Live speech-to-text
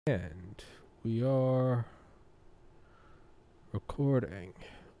And we are recording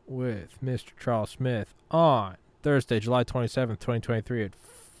with Mr. Charles Smith on Thursday, July 27th, 2023 at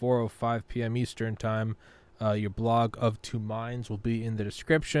 4:05 p.m. Eastern Time. Your blog of Two Minds will be in the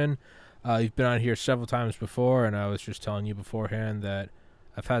description. You've been on here several times before, and I was just telling you beforehand that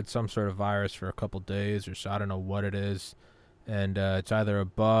I've had some sort of virus for a couple days, or so I don't know what it is. And it's either a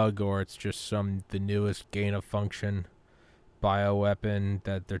bug or it's just the newest gain-of-function bioweapon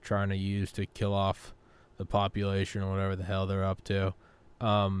that they're trying to use to kill off the population or whatever the hell they're up to.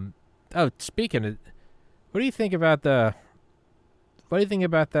 Speaking of, what do you think about that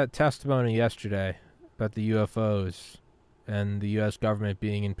testimony yesterday about the UFOs and the U.S. government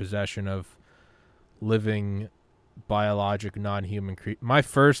being in possession of living biologic non-human creatures? My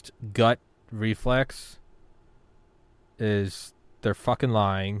first gut reflex is they're fucking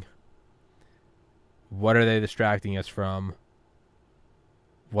lying. What are they distracting us from?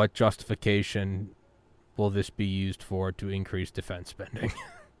 What justification will this be used for to increase defense spending?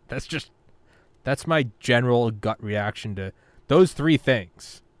 That's my general gut reaction to those three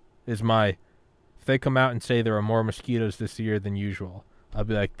things. If they come out and say there are more mosquitoes this year than usual, I'll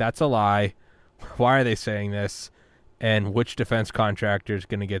be like, that's a lie. Why are they saying this? And which defense contractor is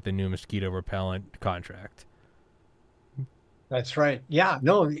going to get the new mosquito repellent contract? That's right. Yeah,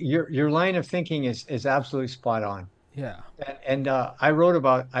 no, your line of thinking is absolutely spot on. Yeah. And I wrote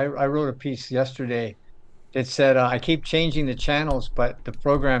a piece yesterday that said I keep changing the channels, but the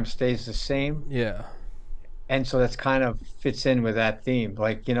program stays the same. Yeah. And so that's kind of fits in with that theme.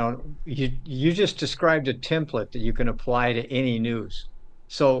 Like, you just described a template that you can apply to any news.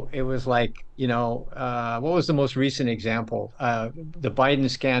 So it was like, what was the most recent example? The Biden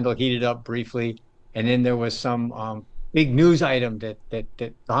scandal heated up briefly, and then there was some big news item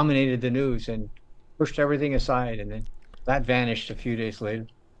that dominated the news and pushed everything aside, and then that vanished a few days later.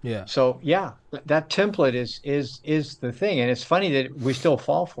 Yeah. So yeah, that template is the thing, and it's funny that we still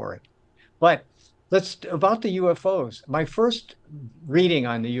fall for it. But let's about the UFOs. My first reading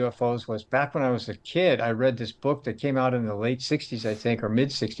on the UFOs was back when I was a kid. I read this book that came out in the late 60s, I think, or mid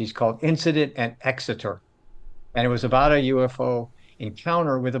 60s called Incident at Exeter. And it was about a UFO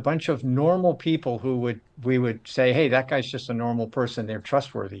encounter with a bunch of normal people we would say, hey, that guy's just a normal person. They're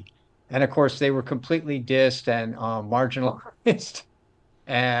trustworthy. And of course, they were completely dissed and marginalized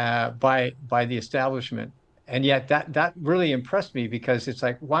by the establishment. And yet that really impressed me because it's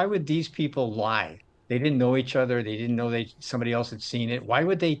like, why would these people lie? They didn't know each other. They didn't know somebody else had seen it. Why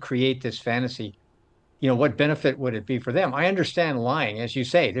would they create this fantasy? What benefit would it be for them? I understand lying, as you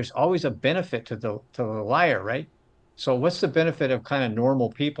say. There's always a benefit to the liar, right? So what's the benefit of kind of normal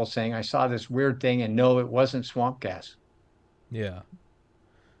people saying, I saw this weird thing and no, it wasn't swamp gas? Yeah.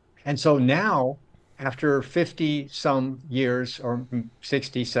 And so now, after 50 some years or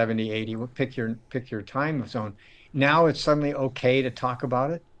 60, 70, 80, pick your time zone, now it's suddenly okay to talk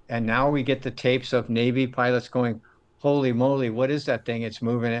about it. And now we get the tapes of Navy pilots going, holy moly, what is that thing? It's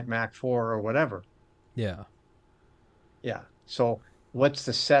moving at Mach 4 or whatever. Yeah. Yeah. So what's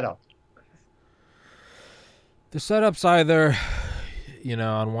the setup? The setup's either,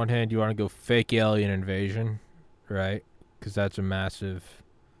 on one hand, you want to go fake alien invasion, right? Because that's a massive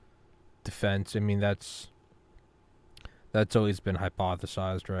defense. I mean, that's always been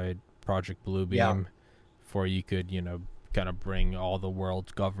hypothesized, right? Project Yeah. Bluebeam, before you could, kind of bring all the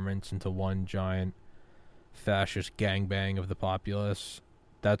world's governments into one giant fascist gangbang of the populace.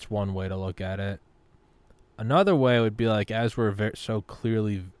 That's one way to look at it. Another way would be like, as we're so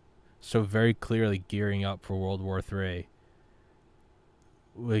very clearly gearing up for World War III,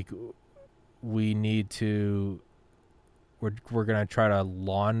 like we need to, we're gonna try to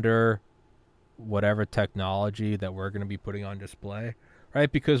launder whatever technology that we're gonna be putting on display,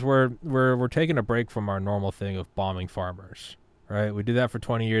 right? Because we're taking a break from our normal thing of bombing farmers, right? We did that for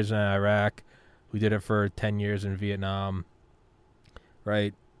 20 years in Iraq, we did it for 10 years in Vietnam,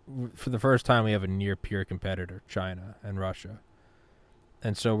 right? For the first time, we have a near peer competitor, China and Russia.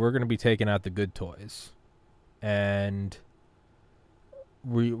 And so we're going to be taking out the good toys, and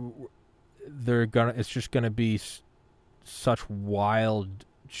it's just going to be such wild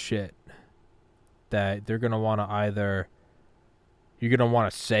shit that they're going to want to you're going to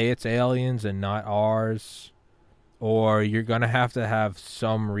want to say it's aliens and not ours, or you're going to have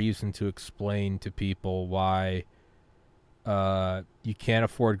some reason to explain to people why you can't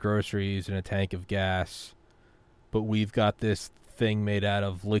afford groceries and a tank of gas, but we've got this thing made out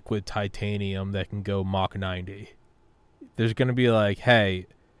of liquid titanium that can go Mach 90. There's going to be like, hey,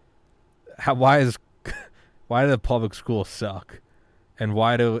 why do the public schools suck? And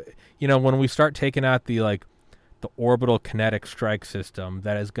why do, when we start taking out the the orbital kinetic strike system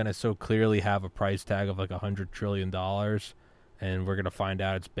that is going to so clearly have a price tag of like $100 trillion, and we're going to find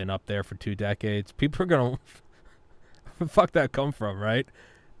out it's been up there for 2 decades. People are going to fuck that come from, right?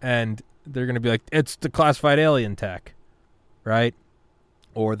 And they're going to be like, it's the classified alien tech, right?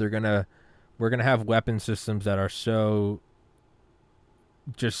 Or we're going to have weapon systems that are so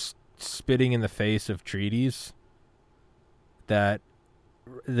just spitting in the face of treaties that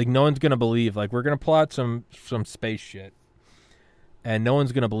like no one's gonna believe. Like we're gonna pull out some space shit, and no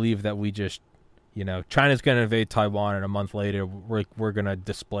one's gonna believe that we just, China's gonna invade Taiwan, and a month later we're gonna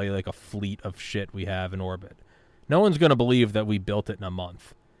display like a fleet of shit we have in orbit. No one's gonna believe that we built it in a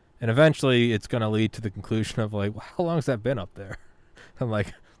month, and eventually it's gonna lead to the conclusion of like, well, how long has that been up there? I'm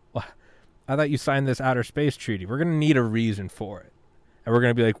like, well, I thought you signed this outer space treaty. We're gonna need a reason for it, and we're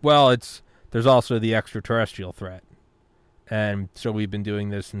gonna be like, well, there's also the extraterrestrial threat. And so we've been doing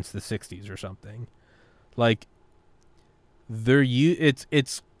this since the 60s or something. Like, it's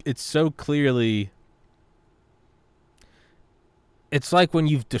so clearly... It's like when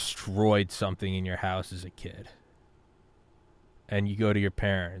you've destroyed something in your house as a kid. And you go to your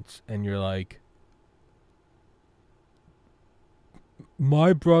parents and you're like,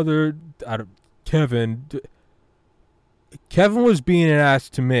 my brother, Kevin was being an ass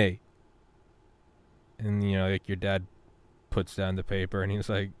to me. And, like your dad puts down the paper and he's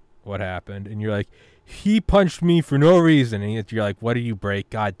like, what happened? And you're like, he punched me for no reason. And you're like, what did you break?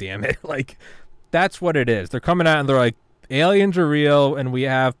 God damn it. Like, that's what it is. They're coming out and they're like, aliens are real and we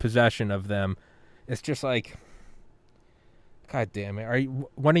have possession of them. It's just like, God damn it.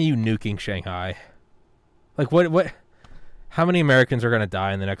 When are you nuking Shanghai? Like, what, how many Americans are going to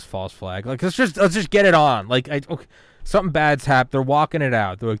die in the next false flag? Like, let's just get it on. Like, okay, something bad's happened. They're walking it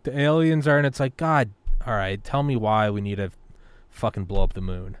out. They're like, the aliens are, and it's like, God, all right, tell me why we need to fucking blow up the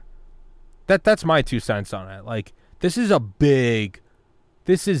moon. That's my 2 cents on it. Like, this is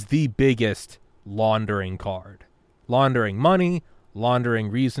the biggest laundering card. Laundering money, laundering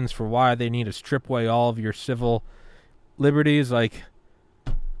reasons for why they need to strip away all of your civil liberties. Like,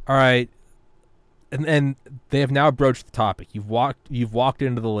 all right, and they have now broached the topic. You've walked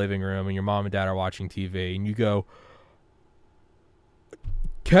into the living room and your mom and dad are watching TV and you go,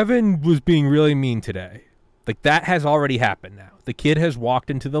 Kevin was being really mean today. Like, that has already happened now. The kid has walked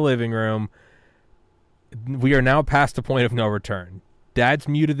into the living room. We are now past the point of no return. Dad's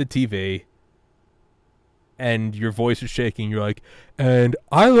muted the TV. And your voice is shaking. You're like, and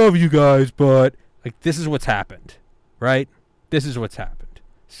I love you guys, but... Like, this is what's happened. Right? This is what's happened.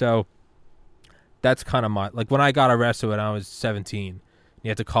 So, that's kind of my... Like, when I got arrested when I was 17, you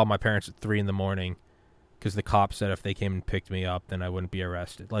had to call my parents at 3 in the morning because the cops said if they came and picked me up, then I wouldn't be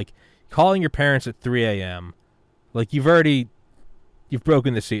arrested. Like, calling your parents at 3 a.m., like, you've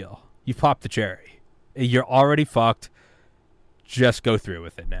broken the seal. You've popped the cherry. You're already fucked. Just go through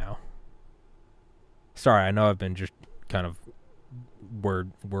with it now. Sorry, I know I've been just kind of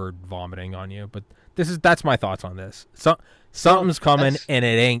word vomiting on you, but that's my thoughts on this. Something's coming, and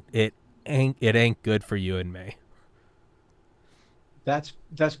it ain't good for you and me. That's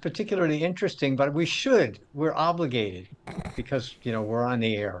particularly interesting, but we're obligated because, we're on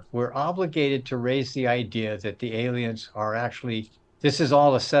the air. We're obligated to raise the idea that the aliens are actually, this is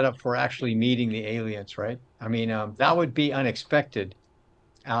all a setup for actually meeting the aliens, right? I mean, that would be unexpected.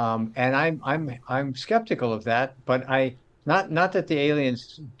 And I'm skeptical of that, but not that the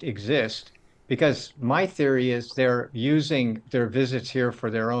aliens exist, because my theory is they're using their visits here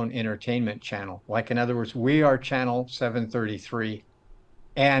for their own entertainment channel. Like, in other words, we are channel 733.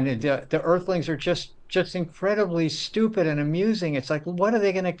 And the Earthlings are just incredibly stupid and amusing. It's like, what are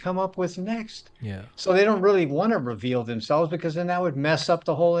they going to come up with next? Yeah. So they don't really want to reveal themselves because then that would mess up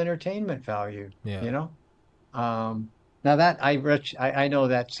the whole entertainment value. Yeah. Now that I know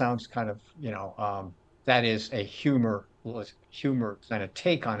that sounds kind of, that is a humor kind of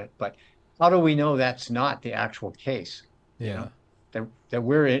take on it, but how do we know that's not the actual case? Yeah. That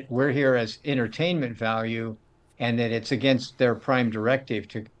we're here as entertainment value, and that it's against their prime directive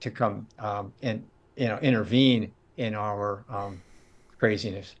to come and intervene in our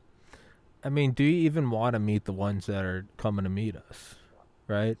craziness. I mean, do you even want to meet the ones that are coming to meet us?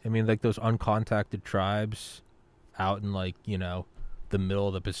 Right? I mean, like those uncontacted tribes out in, like, the middle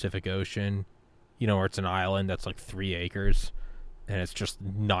of the Pacific Ocean, where it's an island that's like 3 acres and it's just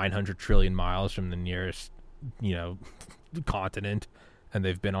 900 trillion miles from the nearest, continent, and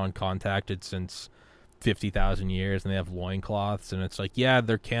they've been uncontacted since 50,000 years, and they have loincloths, and it's like, yeah,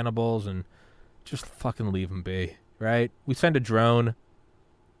 they're cannibals, and just fucking leave them be, right? We send a drone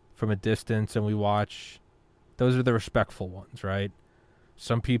from a distance and we watch. Those are the respectful ones, right?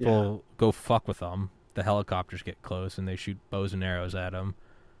 Some people go fuck with them, the helicopters get close and they shoot bows and arrows at them,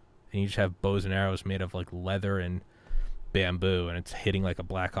 and you just have bows and arrows made of like leather and bamboo, and it's hitting like a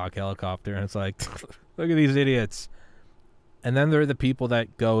Black Hawk helicopter, and it's like, look at these idiots. And then there are the people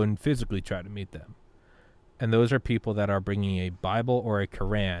that go and physically try to meet them, and those are people that are bringing a Bible or a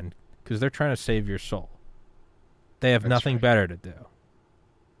Quran because they're trying to save your soul. They have nothing better to do.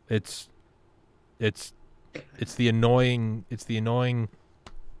 It's the annoying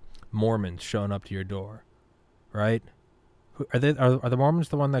Mormons showing up to your door, right? Are the Mormons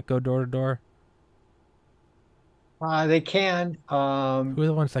the one that go door to door? They can. Who are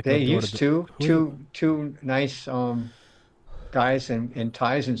the ones that go They door to used door? to. Two nice guys in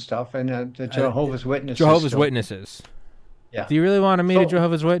ties and stuff, and the Jehovah's Witnesses. Jehovah's Witnesses. Yeah. Do you really want to meet a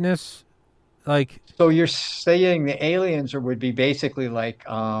Jehovah's Witness? Like, so you're saying the aliens would be basically like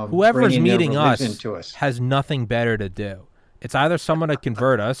whoever's meeting us to us has nothing better to do. It's either someone to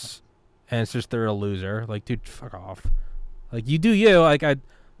convert us, and it's just they're a loser. Like, dude, fuck off. Like, you do you. Like, I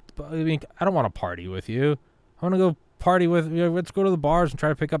mean, I don't want to party with you. I want to go party with. Let's go to the bars and try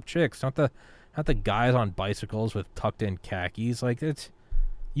to pick up chicks. Not the guys on bicycles with tucked in khakis. Like, it's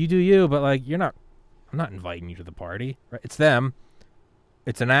you do you, but like you're not. I'm not inviting you to the party. Right? It's them.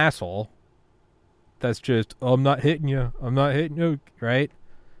 It's an asshole. That's just, oh, I'm not hitting you. I'm not hitting you, right?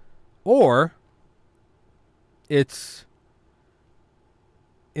 Or it's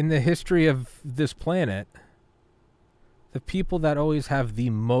in the history of this planet, the people that always have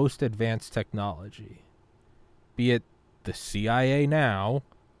the most advanced technology, be it the CIA now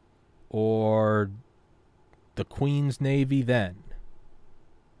or the Queen's Navy then,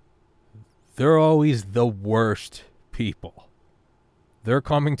 they're always the worst people. They're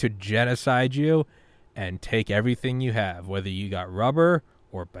coming to genocide you and take everything you have, whether you got rubber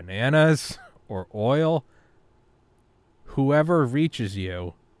or bananas or oil. Whoever reaches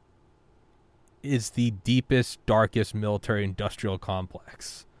you is the deepest, darkest military-industrial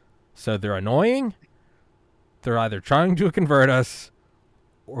complex. So they're annoying. They're either trying to convert us,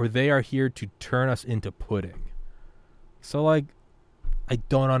 or they are here to turn us into pudding. So, like, I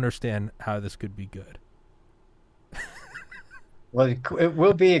don't understand how this could be good. Well, it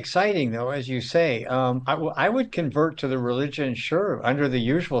will be exciting, though, as you say. I would convert to the religion, sure, under the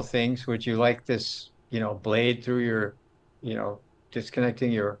usual things. Would you like this, blade through your,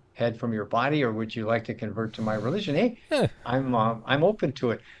 disconnecting your head from your body, or would you like to convert to my religion? Hey, I'm open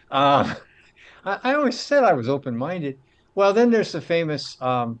to it. I always said I was open-minded. Well, then there's the famous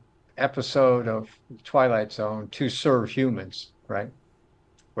episode of Twilight Zone, To Serve Humans, right?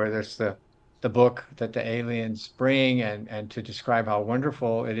 Where there's the book that the aliens bring and to describe how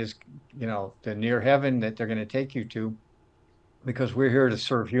wonderful it is, the near heaven that they're going to take you to, because we're here to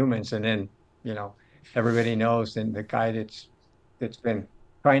serve humans. And then, everybody knows, and the guy that's been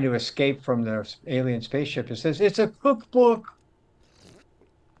trying to escape from the alien spaceship, it says it's a cookbook.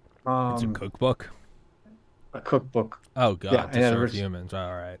 It's a cookbook? A cookbook. Oh, God, yeah, to serve humans.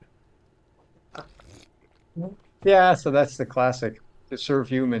 All right. Yeah, so that's the classic. To serve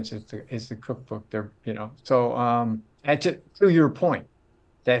humans is the cookbook. They're, so and to your point,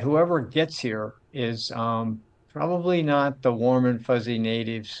 that whoever gets here is probably not the warm and fuzzy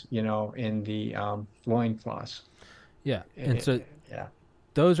natives, in the loincloths. Yeah, and so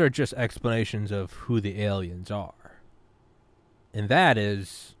those are just explanations of who the aliens are, and that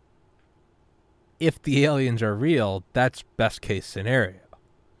is, if the aliens are real, that's best case scenario,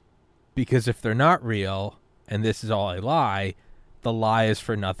 because if they're not real and this is all a lie, the lie is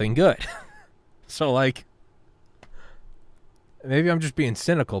for nothing good. So, like, maybe I'm just being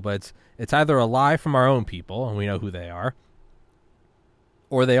cynical, but it's either a lie from our own people, and we know who they are,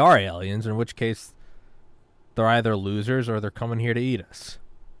 or they are aliens, in which case they're either losers or they're coming here to eat us.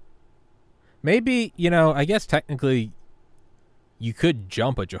 Maybe, I guess technically you could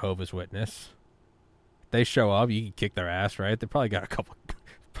jump a Jehovah's Witness. They show up, you can kick their ass, right? They probably got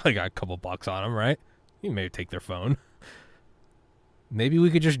a couple bucks on them, right? You can maybe take their phone. Maybe we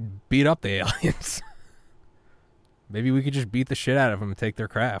could just beat up the aliens. Maybe we could just beat the shit out of them and take their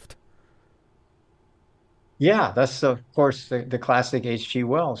craft. Yeah, that's of course the classic H.G.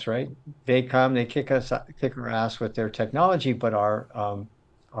 Wells, right? They come, they kick our ass with their technology, but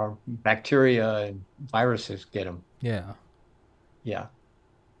our bacteria and viruses get them. Yeah. Yeah.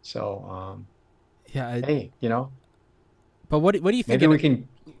 So yeah. Hey, But what do you think? Maybe we can.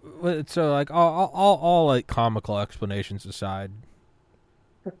 So, like, all like comical explanations aside,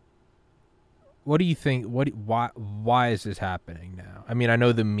 what do you think? Why is this happening now? I mean, I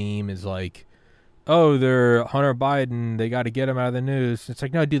know the meme is like, oh, they're Hunter Biden, they got to get him out of the news. It's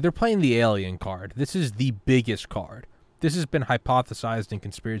like, no, dude, they're playing the alien card. This is the biggest card. This has been hypothesized in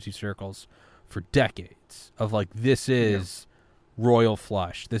conspiracy circles for decades of like this Yeah. is royal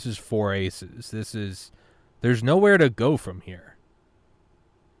flush. This is four aces. This is there's nowhere to go from here.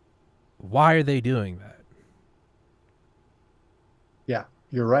 Why are they doing that? Yeah,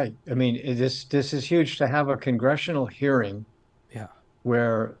 you're right. I mean, this is huge to have a congressional hearing Yeah.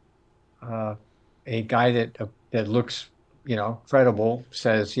 where uh, a guy that looks, credible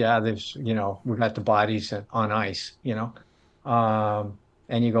says, yeah, there's, we got the bodies on ice,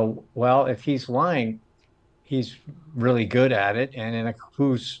 and you go, well, if he's lying, he's really good at it, and then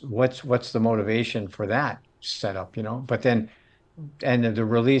what's the motivation for that setup, But then, and the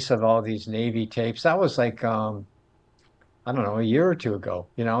release of all these Navy tapes, that was like, I don't know, a year or two ago,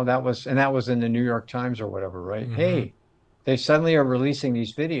 that was in the New York Times or whatever, right? Mm-hmm. Hey, they suddenly are releasing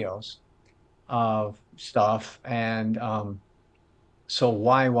these videos of stuff. And so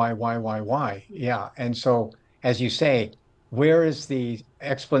why? Yeah. And so, as you say, where is the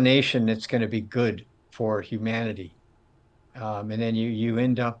explanation that's going to be good for humanity? And then you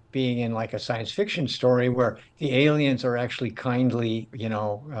end up being in like a science fiction story where the aliens are actually kindly,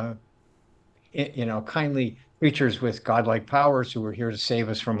 kindly creatures with godlike powers who are here to save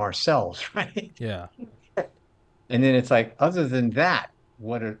us from ourselves, right? Yeah. And then it's like, other than that,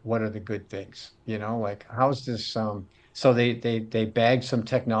 what are the good things? Like how's this so they bagged some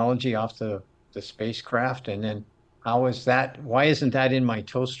technology off the spacecraft, and then why isn't that in my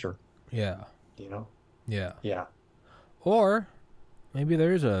toaster? Yeah. You know? Yeah. Yeah. Or maybe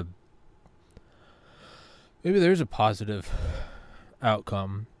there's a positive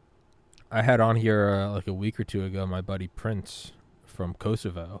outcome. I had on here like a week or two ago my buddy Prince from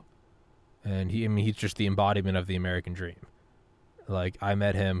Kosovo, and I mean, he's just the embodiment of the American dream. Like I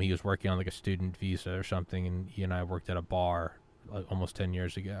met him, he was working on like a student visa or something, and he and I worked at a bar like almost 10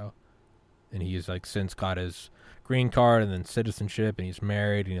 years ago. And he's like since got his green card and then citizenship, and he's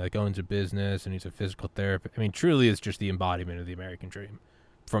married, and he like owns a business, and he's a physical therapist. I mean, truly, it's just the embodiment of the American dream,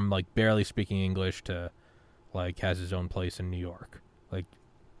 from like barely speaking English to like has his own place in New York, like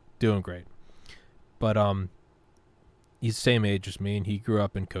doing great. But he's the same age as me, and he grew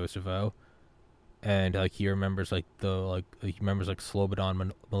up in Kosovo, and like he remembers like he remembers like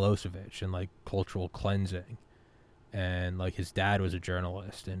Slobodan Milosevic and like cultural cleansing, and like his dad was a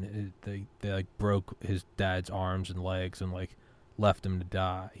journalist, and they like broke his dad's arms and legs and like left him to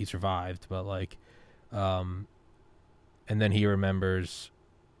die. He survived, but like, um, and then he remembers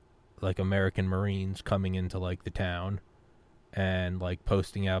like American Marines coming into like the town and like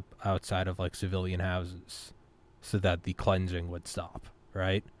posting up outside of like civilian houses so that the cleansing would stop,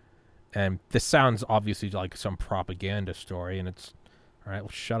 right? And this sounds obviously like some propaganda story, and it's all right. Well,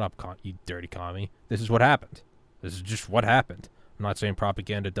 shut up, you dirty commie. This is what happened. This is just what happened. I'm not saying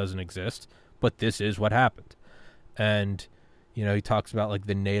propaganda doesn't exist, but this is what happened. And he talks about like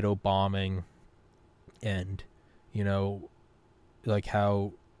the NATO bombing, and you know, like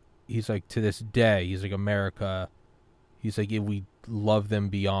how he's like to this day, he's like America. He's like we love them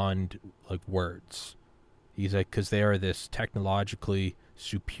beyond like words. He's like because they are this technologically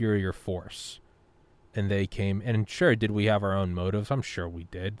superior force, and they came, and sure, did we have our own motives? I'm sure we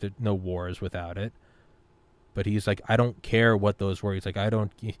did. There's no wars without it. But he's like, I don't care what those were. He's like, I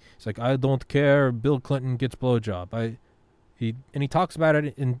don't care. Bill Clinton gets blowjob. He talks about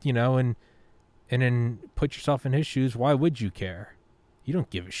it, and then put yourself in his shoes. Why would you care? You don't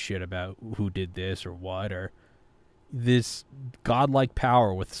give a shit about who did this or what, or this godlike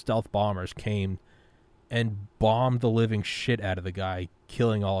power with stealth bombers came and bombed the living shit out of the guy,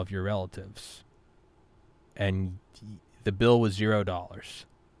 killing all of your relatives. And the bill was $0.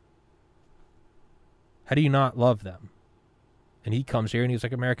 How do you not love them? And he comes here and he's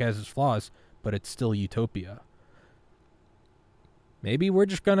like, America has its flaws, but it's still utopia. Maybe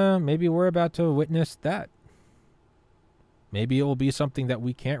we're about to witness that. Maybe it will be something that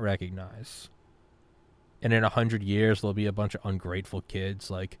we can't recognize. And in 100 years, there'll be a bunch of ungrateful kids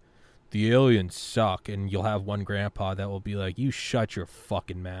like, the aliens suck, and you'll have one grandpa that will be like, you shut your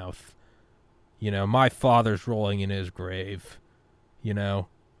fucking mouth. My father's rolling in his grave. There'll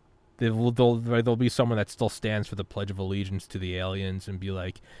be someone that still stands for the Pledge of Allegiance to the aliens and be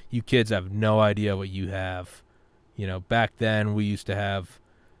like, you kids have no idea what you have. Back then we used to have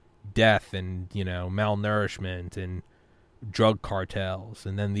death and, malnourishment and drug cartels.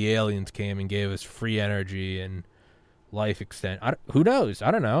 And then the aliens came and gave us free energy and life extent. Who knows?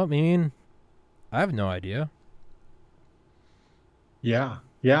 I don't know. I mean, I have no idea. Yeah.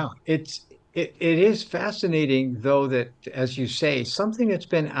 Yeah. It is fascinating though that, as you say, something that's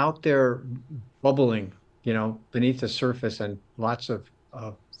been out there bubbling, beneath the surface, and lots of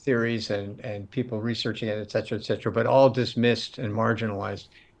theories and people researching it, et cetera, but all dismissed and marginalized.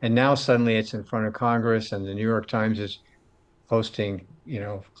 And now suddenly it's in front of Congress, and the New York Times is posting,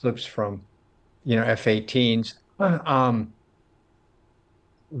 clips from, F-18s. Um,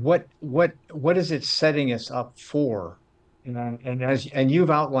 what is it setting us up for? And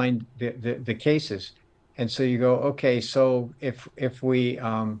you've outlined the cases, and so you go, okay, so if we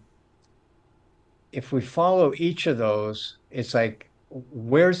follow each of those, it's like,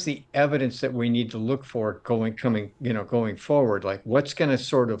 where's the evidence that we need to look for going forward? Like, what's going to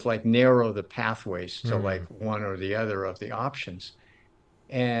sort of like narrow the pathways to Hmm. like one or the other of the options?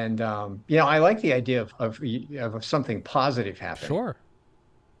 And I like the idea of something positive happening, Sure.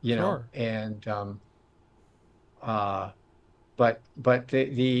 Sure. and uh, but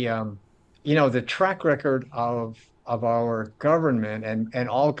the track record of our government and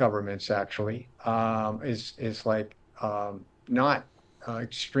all governments actually is like not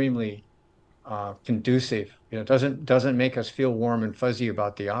extremely conducive. Doesn't make us feel warm and fuzzy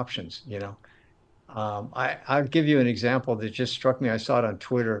about the options. I'll give you an example that just struck me. I saw it on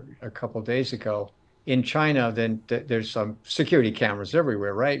Twitter a couple of days ago. In China, then there's some security cameras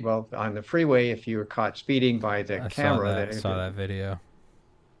everywhere, right? Well, on the freeway, if you were caught speeding by the I saw camera, that. then Saw that video.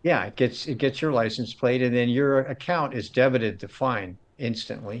 yeah, it gets your license plate, and then your account is debited the fine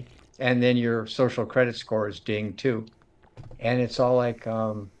instantly, and then your social credit score is dinged too. And it's all like,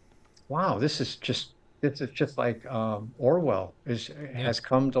 wow, this is just like Orwell is Yeah. has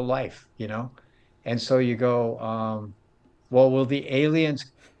come to life. And so you go, well, will the alien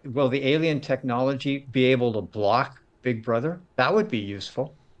technology be able to block Big Brother? That would be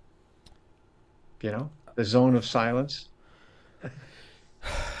useful, the zone of silence.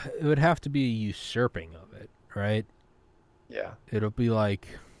 It would have to be a usurping of it, right? Yeah, It'll be like,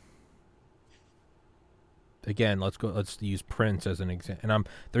 again, let's use Prince as an example. And I'm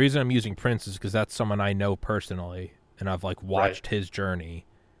the reason I'm using Prince is because that's someone I know personally, and I've like right. watched his journey.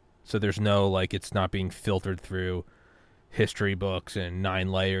 So there's no like it's not being filtered through history books and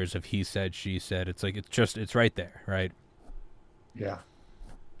nine layers of he said, she said. It's like it's right there, right? Yeah,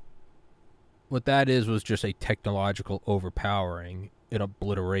 What that is was just a technological overpowering and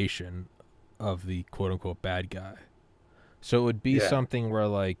obliteration of the quote unquote bad guy. So it would be yeah. something where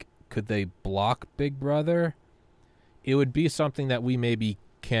like could they block Big Brother? It would be something that we maybe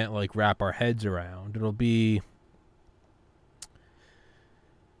can't like wrap our heads around. It would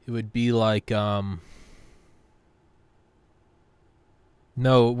be like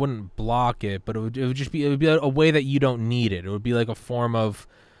no, it wouldn't block it, but it would be a way that you don't need it. It would be like a form of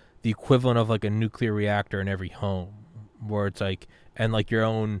the equivalent of like a nuclear reactor in every home, where it's like and like your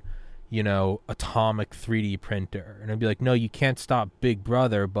own, atomic 3D printer, and it'd be like, no, you can't stop Big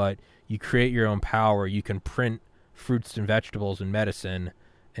Brother, but you create your own power. You can print fruits and vegetables and medicine,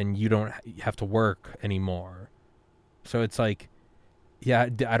 and you don't have to work anymore. So it's like, yeah,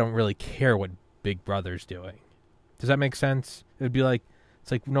 I don't really care what Big Brother's doing. Does that make sense? It'd be like,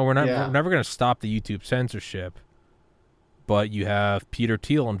 it's like, no, we're Yeah. never going to stop the YouTube censorship, but you have Peter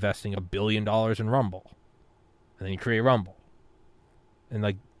Thiel investing $1 billion in Rumble, and then you create Rumble, and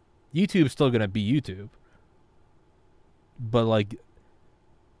like YouTube's still gonna be YouTube, but like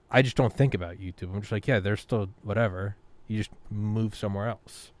I just don't think about YouTube. I'm just like, yeah, they're still whatever. You just move somewhere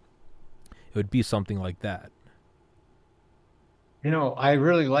else. It would be something like that. I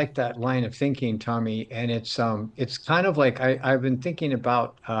really like that line of thinking, Tommy, and it's kind of like I've been thinking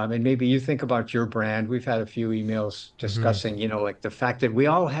about and maybe you think about your brand. We've had a few emails Mm-hmm. discussing, like the fact that we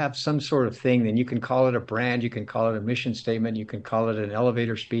all have some sort of thing, then you can call it a brand, you can call it a mission statement, you can call it an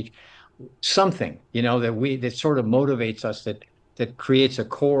elevator speech, something, that sort of motivates us that creates a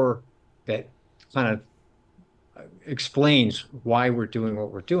core that kind of explains why we're doing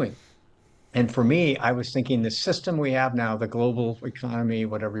what we're doing. And for me, I was thinking the system we have now, the global economy,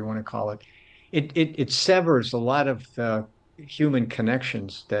 whatever you want to call it, it severs a lot of the human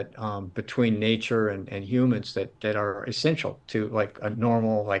connections that between nature and humans that are essential to like a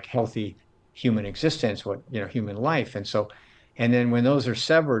normal, like healthy human existence, human life. And then when those are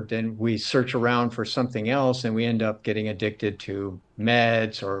severed, then we search around for something else and we end up getting addicted to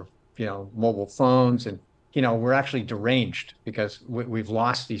meds or, mobile phones and we're actually deranged because we've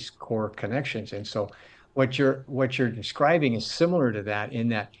lost these core connections. And so what you're describing is similar to that in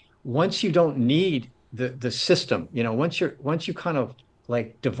that once you don't need the system, once you kind of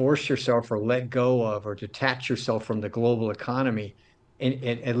like divorce yourself or let go of or detach yourself from the global economy, in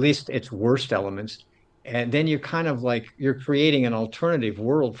at least its worst elements, and then you're kind of like you're creating an alternative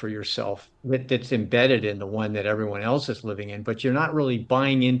world for yourself that's embedded in the one that everyone else is living in, but you're not really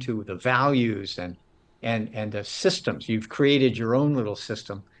buying into the values and the systems. You've created your own little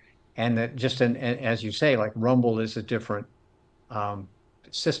system, and that just and as you say, like Rumble is a different um,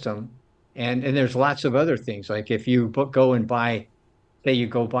 system. And there's lots of other things. Like if you go and buy, say you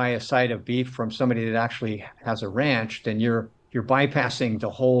go buy a side of beef from somebody that actually has a ranch, then you're bypassing the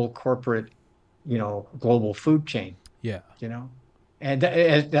whole corporate, global food chain, Yeah. you know. And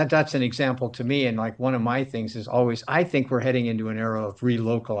that's an example to me. And like one of my things is always, I think we're heading into an era of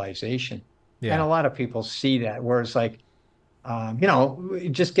relocalization. And Yeah. a lot of people see that, where it's like,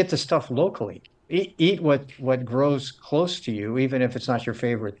 just get the stuff locally. Eat what grows close to you, even if it's not your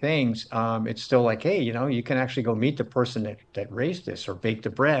favorite things. It's still like, hey, you can actually go meet the person that raised this or baked the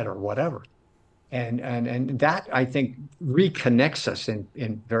bread or whatever. And that I think reconnects us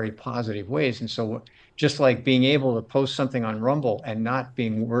in very positive ways. And so just like being able to post something on Rumble and not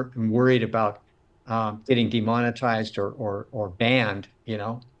being worried about getting demonetized or banned,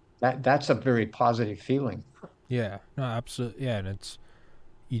 that's a very positive feeling. Yeah. No, absolutely. Yeah, and it's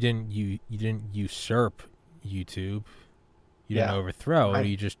you didn't usurp YouTube. You didn't Yeah. overthrow it. Right.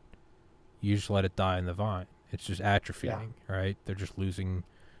 You just let it die in the vine. It's just Yeah. atrophying, right? They're just losing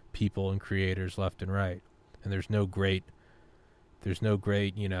people and creators left and right. And there's no great,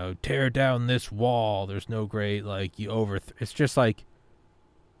 tear down this wall. There's no great like it's just like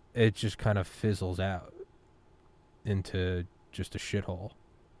it just kind of fizzles out into just a shithole.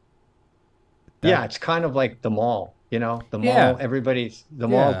 That Yeah, it's kind of like the mall, the yeah, mall, yeah.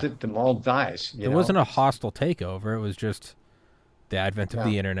 the mall dies, It wasn't a hostile takeover. It was just the advent of Yeah,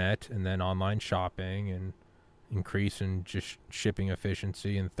 the internet and then online shopping and increase in just shipping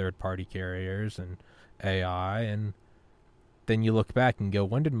efficiency and third party carriers and AI. And then you look back and go,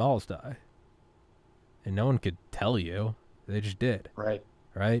 when did malls die? And no one could tell you. They just did, right.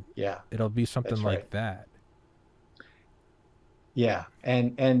 right? Yeah, It'll be something that's right. like that. Yeah,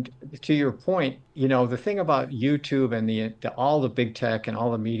 and to your point, the thing about YouTube and all the big tech and all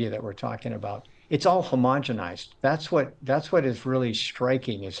the media that we're talking about, it's all homogenized. That's what is really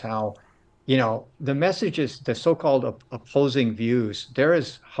striking is how, the messages, the so-called opposing views, they're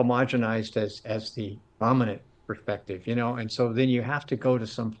as homogenized as the dominant perspective, and so then you have to go to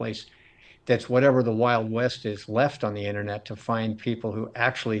some place that's whatever the Wild West is left on the internet to find people who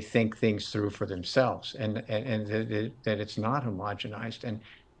actually think things through for themselves and that it's not homogenized. And,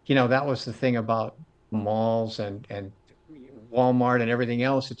 that was the thing about malls and Walmart and everything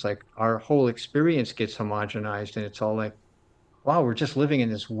else. It's like our whole experience gets homogenized and it's all like, wow, we're just living in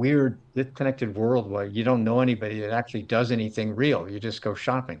this weird disconnected world where you don't know anybody that actually does anything real. You just go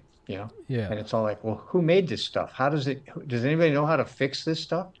shopping, Yeah, and it's all like, well, who made this stuff? Does anybody know how to fix this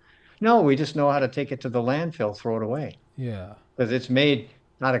stuff? No, we just know how to take it to the landfill, throw it away yeah, because it's made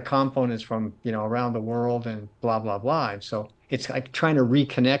out of components from, around the world and blah, blah, blah. And so it's like trying to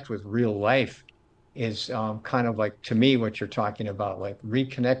reconnect with real life is kind of like, to me, what you're talking about, like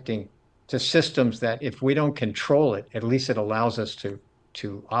reconnecting to systems that if we don't control it, at least it allows us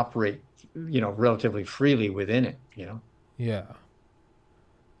to operate, relatively freely within it. yeah.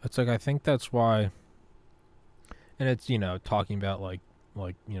 It's like I think that's why, and it's talking about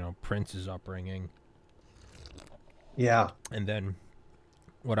Prince's upbringing, Yeah. and then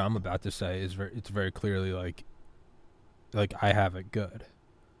what I'm about to say is it's very clearly like I have it good.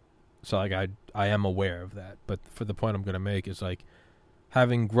 So like I am aware of that, but for the point I'm going to make is like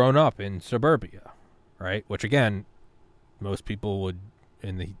having grown up in suburbia, right? Which again, most people would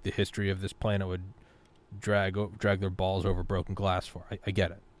in the history of this planet would drag their balls over broken glass for. I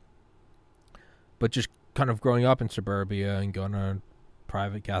get it, but just kind of growing up in suburbia and going to a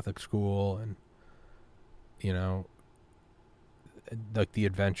private Catholic school, and you know, like the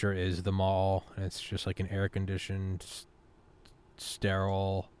adventure is the mall, and it's just like an air conditioned,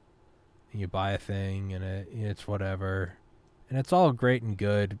 sterile. And you buy a thing, and it's whatever, and it's all great and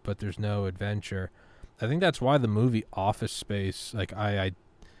good, but there's no adventure. I think that's why the movie Office Space, like I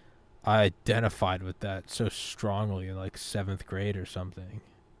identified with that so strongly in like seventh grade or something,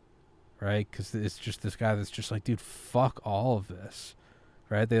 right? Because it's just this guy that's just like, dude, fuck all of this,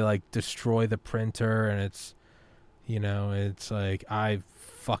 right? They like destroy the printer, and it's like I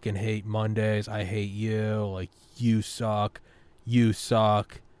fucking hate Mondays. I hate you. Like you suck. You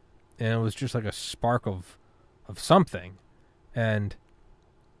suck. And it was just like a spark of something, and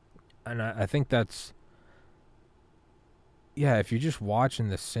I think that's yeah. If you're just watching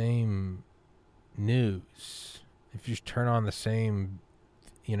the same news, if you just turn on the same,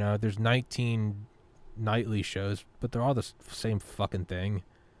 there's 19 nightly shows, but they're all the same fucking thing.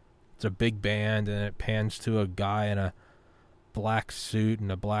 It's a big band, and it pans to a guy in a black suit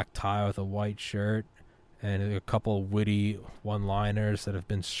and a black tie with a white shirt, and a couple of witty one-liners that have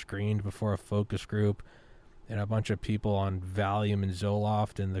been screened before a focus group, and a bunch of people on Valium and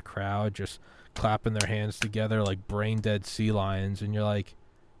Zoloft in the crowd just clapping their hands together like brain dead sea lions, and you're like,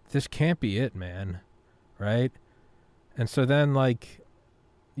 this can't be it, man, right? And so then like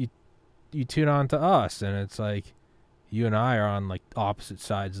you tune on to us, and it's like you and I are on like opposite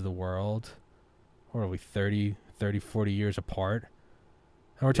sides of the world. What are we, 40 years apart?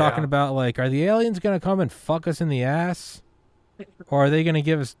 And we're talking Yeah. about like, are the aliens going to come and fuck us in the ass? Or are they going to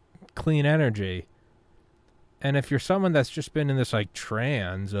give us clean energy? And if you're someone that's just been in this like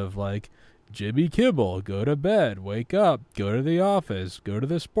trance of like, Jimmy Kibble, go to bed, wake up, go to the office, go to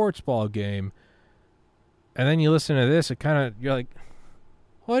the sports ball game, and then you listen to this, it kind of, you're like,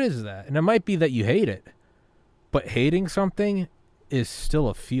 what is that? And it might be that you hate it, but hating something is still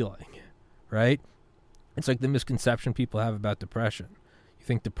a feeling, right? It's like the misconception people have about depression. You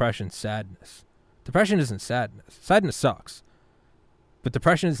think depression's sadness. Depression isn't sadness. Sadness sucks. But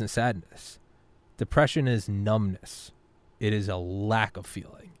depression isn't sadness. Depression is numbness. It is a lack of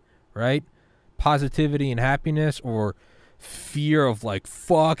feeling, right? Positivity and happiness, or fear of like,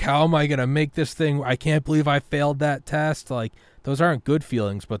 fuck, how am I going to make this thing? I can't believe I failed that test. Like, those aren't good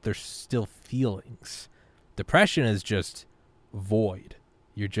feelings, but they're still feelings. Depression is just void.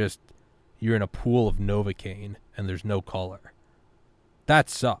 You're in a pool of Novocaine and there's no color. That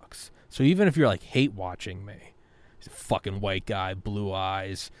sucks. So even if you're like hate watching me, he's a fucking white guy, blue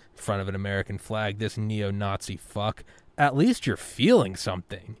eyes, in front of an American flag, this neo-Nazi fuck, at least you're feeling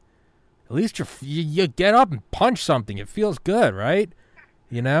something. At least you get up and punch something. It feels good, right?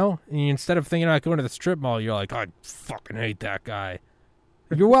 You know? And instead of thinking about going to the strip mall, you're like, I fucking hate that guy.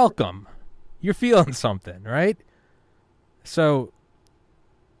 You're welcome. You're feeling something, right? So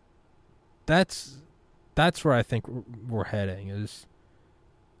that's where I think we're heading, is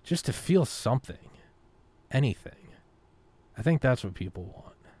just to feel something. Anything. I think that's what people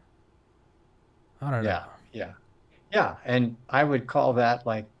want. I don't know. Yeah. Yeah. And I would call that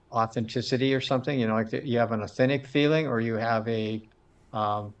like authenticity or something, like you have an authentic feeling, or you have a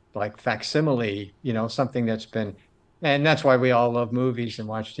like facsimile, something that's been, and that's why we all love movies and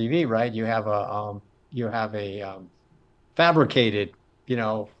watch TV, right? You have a fabricated,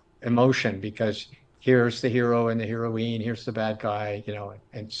 emotion, because here's the hero and the heroine, here's the bad guy,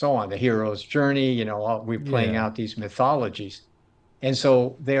 and so on, the hero's journey, we're playing Yeah. out these mythologies. And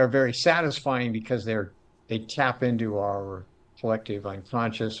so they are very satisfying because they tap into our collective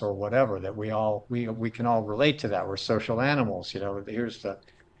unconscious or whatever, that we can all relate to that. We're social animals, here's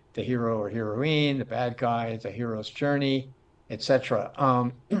the hero or heroine, the bad guy, the hero's journey, etc.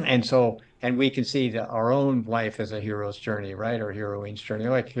 And we can see our own life as a hero's journey, right? Or heroine's journey.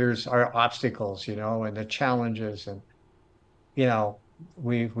 Like, here's our obstacles, and the challenges, and you know,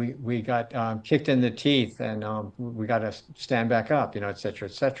 we got kicked in the teeth, and we got to stand back up, et cetera,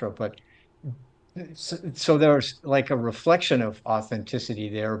 et cetera. But so there's like a reflection of authenticity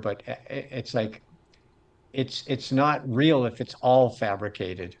there, but it's like it's not real if it's all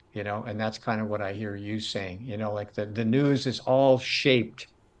fabricated, and that's kind of what I hear you saying, like the news is all shaped,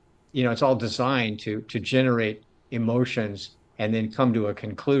 it's all designed to generate emotions and then come to a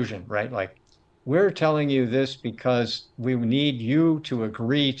conclusion, right? Like, we're telling you this because we need you to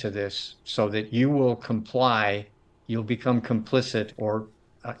agree to this so that you will comply, you'll become complicit or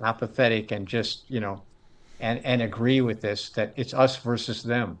apathetic, and just, and agree with this, that it's us versus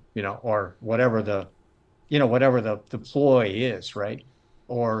them, or whatever the ploy is, right?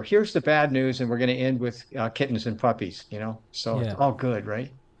 Or here's the bad news, and we're going to end with kittens and puppies, so it's Yeah. all good,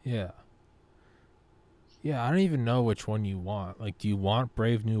 right? Yeah. Yeah, I don't even know which one you want. Like, do you want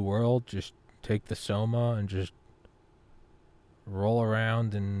Brave New World? Just take the Soma and just roll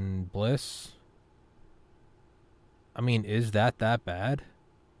around in bliss? I mean, is that bad?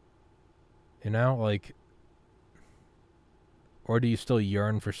 Like, or do you still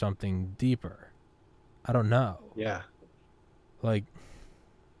yearn for something deeper? I don't know. Yeah. Like,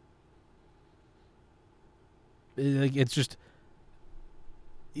 it's just,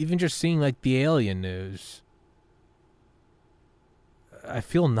 even just seeing like the alien news, I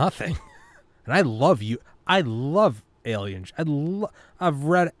feel nothing. And I love you. I love aliens. I've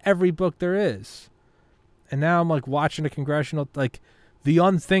read every book there is. And now I'm like watching a congressional, like, the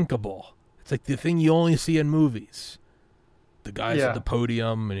unthinkable. It's like the thing you only see in movies. The guys at the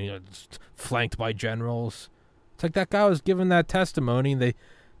podium, and flanked by generals. It's like that guy was giving that testimony, and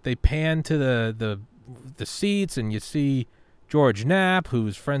they pan to the seats, and you see George Knapp,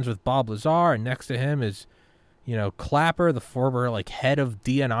 who's friends with Bob Lazar, and next to him is, Clapper, the former like head of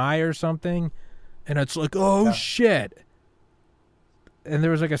DNI or something. And it's like, oh shit. And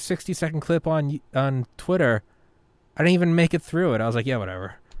there was like a 60-second clip on Twitter. I didn't even make it through it. I was like, yeah,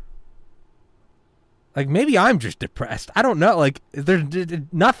 whatever. Like, maybe I'm just depressed. I don't know. Like, there's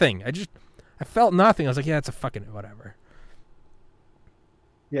nothing. I felt nothing. I was like, yeah, it's a fucking whatever.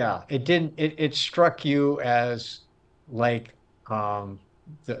 Yeah, it didn't it struck you as like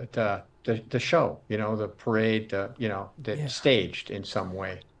the show, the parade, that Yeah. staged in some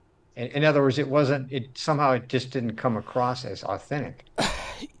way. In other words, it somehow it just didn't come across as authentic.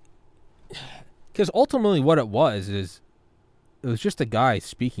 Because ultimately, what it was is it was just a guy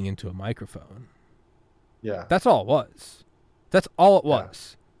speaking into a microphone. Yeah, That's all it was. That's all it yeah.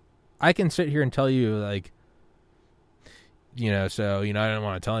 was. I can sit here and tell you like, so I didn't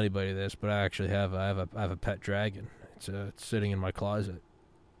want to tell anybody this, but I have a pet dragon. It's sitting in my closet.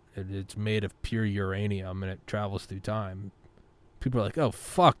 It's made of pure uranium and it travels through time. People are like, "Oh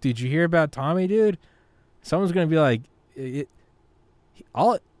fuck, did you hear about Tommy, dude?" Someone's gonna be like,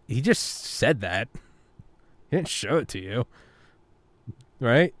 all he just said that. He didn't show it to you,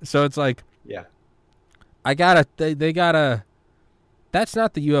 right? So it's like Yeah. they gotta. That's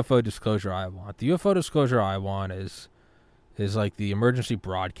not the UFO disclosure I want. The UFO disclosure I want is like the emergency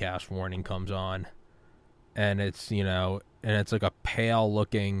broadcast warning comes on, and it's like a pale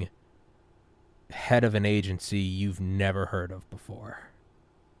looking head of an agency you've never heard of before,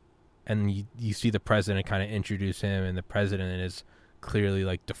 and you see the president kind of introduce him, and the president is clearly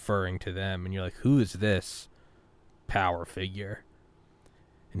like deferring to them, and you're like, who is this power figure?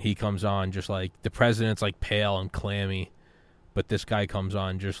 And he comes on just like the president's like pale and clammy, but this guy comes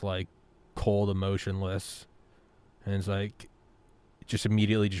on just like cold, emotionless, and it's like it just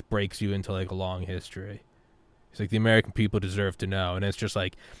immediately just breaks you into like a long history. It's like the American people deserve to know, and it's just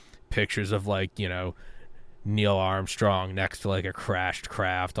like pictures of like Neil Armstrong next to like a crashed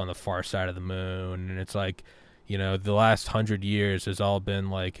craft on the far side of the moon, and it's like the last 100 years has all been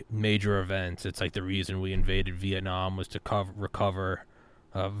like major events. It's like the reason we invaded Vietnam was to recover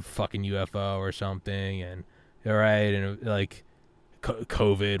a fucking UFO or something, and all right, and like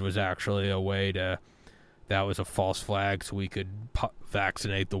COVID was actually a way to that was a false flag so we could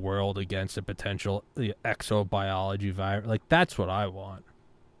vaccinate the world against a potential exobiology virus. Like that's what I want.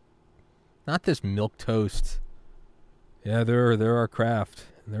 Not this milk toast. Yeah, there are craft.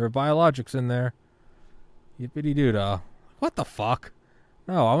 There are biologics in there. Yippity doo dah. What the fuck?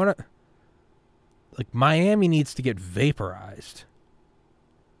 No, I want to. Like Miami needs to get vaporized.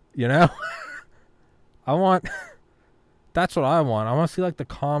 You know, I want. That's what I want. I want to see like the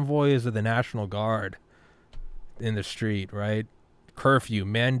convoys of the National Guard in the street, right? Curfew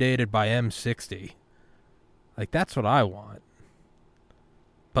mandated by M60. Like that's what I want.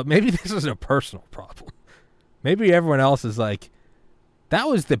 But maybe this is a personal problem. Maybe everyone else is like, that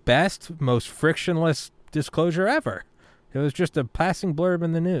was the best, most frictionless disclosure ever. It was just a passing blurb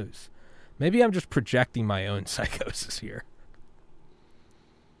in the news. Maybe I'm just projecting my own psychosis here.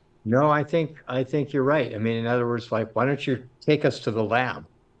 No, I think you're right. I mean, in other words, like, why don't you take us to the lab?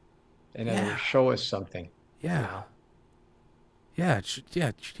 In other Yeah, words, show us something, you yeah, know?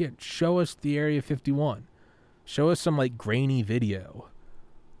 yeah. Show us the Area 51. Show us some like grainy video,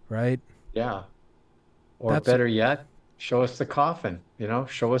 right? Yeah. Or That's better yet, show us the coffin,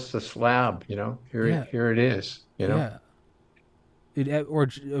 show us the slab, yeah, here it is. yeah. Or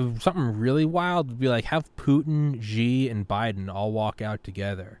something really wild would be like have Putin, Xi, and Biden all walk out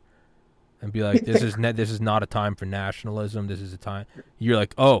together and be like, this is not a time for nationalism. This is a time." You're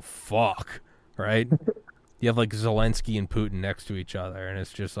like, "Oh fuck," right? You have like Zelensky and Putin next to each other, and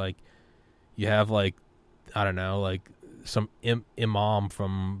it's just like you have like I don't know, like some imam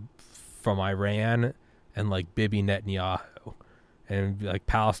from Iran and like Bibi Netanyahu, and like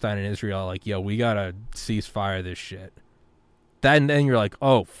Palestine and Israel, like, yo, we gotta cease fire this shit. Then you're like,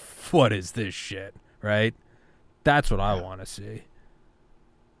 oh, what is this shit, right? That's what I Yeah. want to see.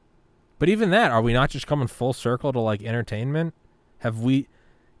 But even that, are we not just coming full circle to like entertainment? Have we,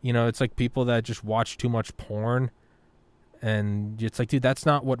 it's like people that just watch too much porn, and it's like, dude, that's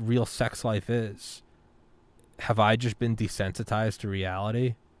not what real sex life is. Have I just been desensitized to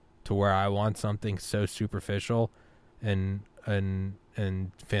reality, to where I want something so superficial, and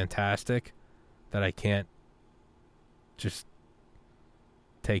fantastic, that I can't just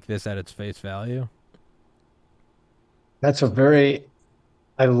take this at its face value? That's a very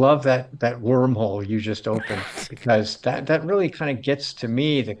I love that wormhole you just opened because that really kind of gets to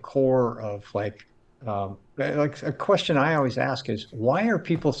me the core of like a question I always ask is why are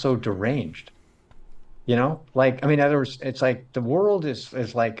people so deranged? Like I mean, in other words, it's like the world is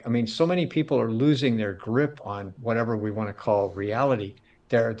like I mean, so many people are losing their grip on whatever we want to call reality.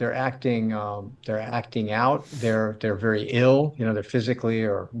 They're acting out. They're very ill. They're physically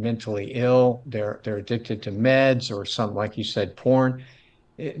or mentally ill. They're addicted to meds or some like you said, porn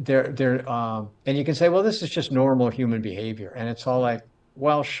and you can say, well, this is just normal human behavior. And it's all like,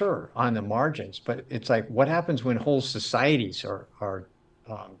 well, sure, on the margins, but it's like, what happens when whole societies are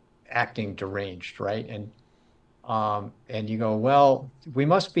acting deranged, right? And you go, well, we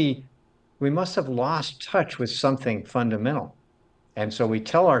must have lost touch with something fundamental. And so we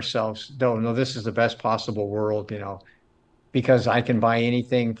tell ourselves, no, no, this is the best possible world, because I can buy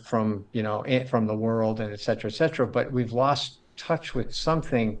anything from, from the world and et cetera, et cetera. But we've lost touch with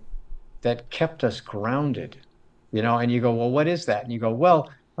something that kept us grounded, and you go, well, what is that? And you go,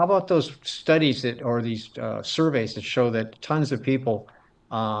 well, how about those studies or these surveys that show that tons of people,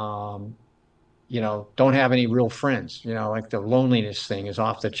 um, don't have any real friends, like the loneliness thing is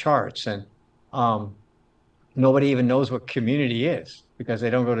off the charts. And um, nobody even knows what community is because they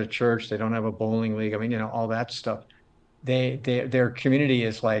don't go to church, they don't have a bowling league. I mean, all that stuff. Their community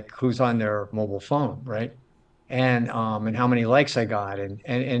is like who's on their mobile phone, right? And how many likes I got,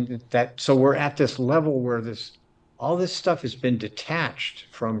 and that. So we're at this level where this all this stuff has been detached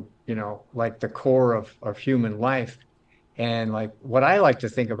from, like the core of human life. And like what I like to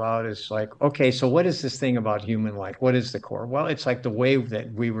think about is like, okay, so what is this thing about human life? What is the core? Well, it's like the way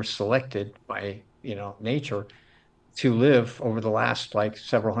that we were selected by, nature to live over the last like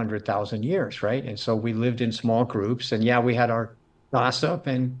several 100,000 years, right? And so we lived in small groups, and yeah, we had our gossip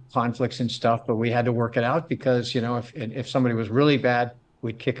and conflicts and stuff, but we had to work it out because, if somebody was really bad,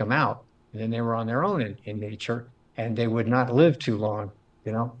 we'd kick them out, and then they were on their own in nature, and they would not live too long,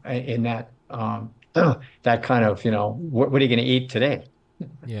 in that that kind of, what are you going to eat today?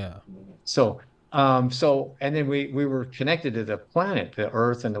 Yeah. So, and then we were connected to the planet, the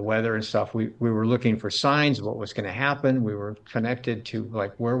Earth, and the weather and stuff. We were looking for signs of what was going to happen. We were connected to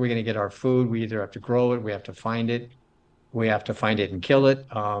like where are we going to get our food? We either have to grow it, we have to find it, we have to find it and kill it.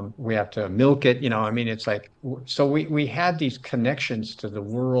 We have to milk it. I mean, it's like so we had these connections to the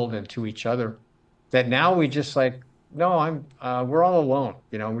world and to each other that now we just like no, we're all alone.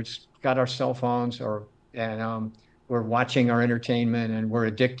 We just got our cell phones and we're watching our entertainment and we're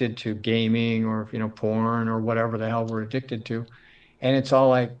addicted to gaming or porn or whatever the hell we're addicted to. And it's all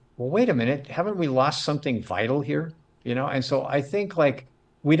like, well, wait a minute, haven't we lost something vital here? And so I think like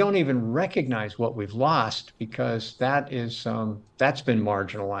we don't even recognize what we've lost because that's been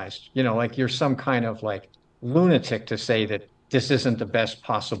marginalized. Like you're some kind of like lunatic to say that this isn't the best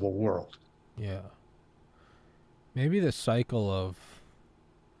possible world. Yeah. Maybe the cycle of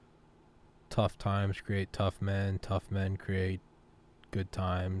tough times create tough men create good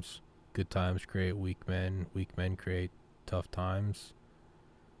times create weak men create tough times.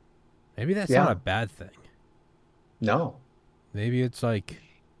 Maybe that's not a Yeah, bad thing. no. Maybe it's like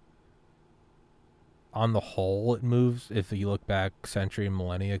on the whole it moves. If you look back century and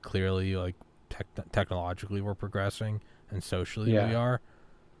millennia, clearly like technologically we're progressing and socially we Yeah. are.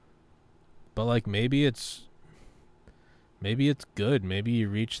 But like maybe it's good. Maybe you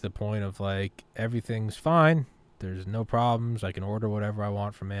reach the point of like everything's fine. There's no problems. I can order whatever I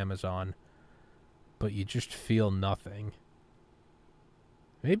want from Amazon, but you just feel nothing.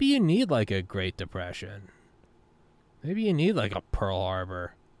 Maybe you need like a Great Depression. Maybe you need like a Pearl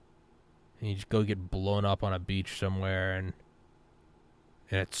Harbor. And you just go get blown up on a beach somewhere and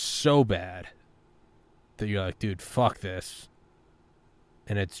it's so bad that you're like, dude, fuck this.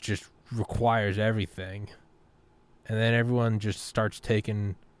 And it's just requires everything. And then everyone just starts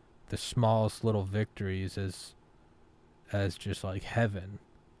taking the smallest little victories as just like heaven.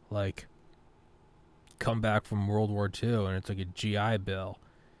 Like come back from World War II and it's like a GI Bill.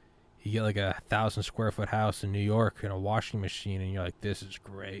 You get like 1,000 square foot house in New York and a washing machine and you're like, this is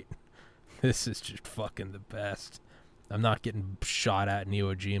great. This is just fucking the best. I'm not getting shot at in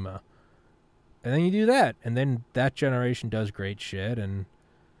Iwo Jima. And then you do that, and then that generation does great shit, and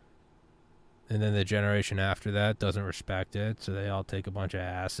then the generation after that doesn't respect it, so they all take a bunch of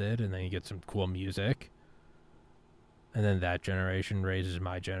acid, and then you get some cool music. And then that generation raises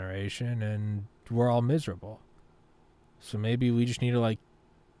my generation, and we're all miserable. So maybe we just need to like,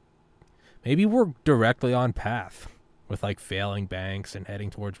 maybe we're directly on path with like failing banks and heading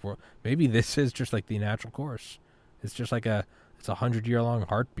towards world. Maybe this is just like the natural course. It's just like it's 100 year long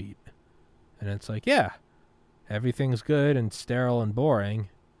heartbeat, and it's like yeah, everything's good and sterile and boring.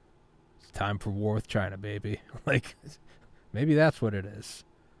 It's time for war with China, baby. Like maybe that's what it is.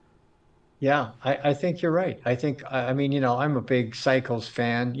 Yeah, I think you're right. I mean, I'm a big cycles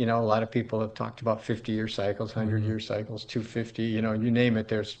fan. A lot of people have talked about 50-year cycles, Mm-hmm. 100-year cycles, 250, you name it.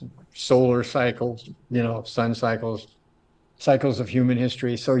 There's solar cycles, sun cycles, cycles of human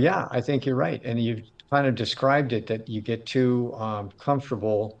history. So yeah, I think you're right. And you've kind of described it that you get too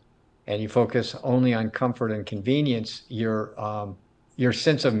comfortable and you focus only on comfort and convenience, your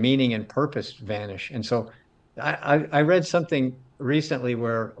sense of meaning and purpose vanish. And so I read something recently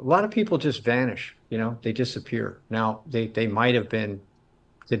where a lot of people just vanish, they disappear. Now they might have been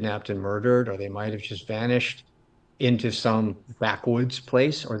kidnapped and murdered, or they might have just vanished into some backwoods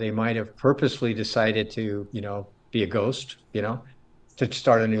place, or they might have purposely decided to, be a ghost, to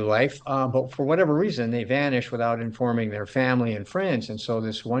start a new life. But for whatever reason, they vanished without informing their family and friends. And so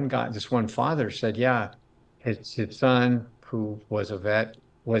this one father said, yeah, his son, who was a vet,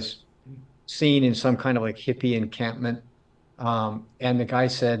 was seen in some kind of like hippie encampment. And the guy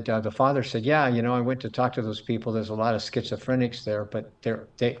said, the father said, yeah, I went to talk to those people. There's a lot of schizophrenics there, but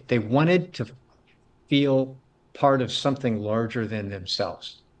they wanted to feel part of something larger than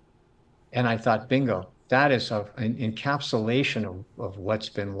themselves. And I thought, bingo, that is an encapsulation of what's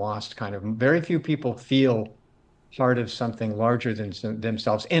been lost. Kind of very few people feel part of something larger than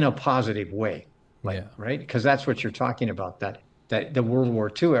themselves in a positive way, like, Yeah. right? Because that's what you're talking about. That the World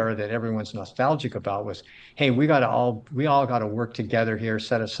War II era that everyone's nostalgic about was, hey, we all got to work together here,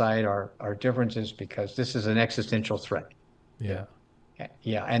 set aside our differences because this is an existential threat. You Yeah. know,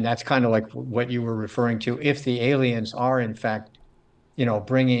 yeah, and that's kind of like what you were referring to. If the aliens are in fact,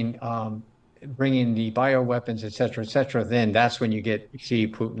 bringing the bioweapons, et cetera, then that's when you get Xi,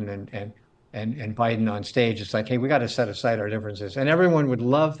 Putin, and Biden on stage. It's like, hey, we got to set aside our differences, and everyone would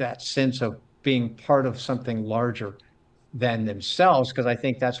love that sense of being part of something larger than themselves, because I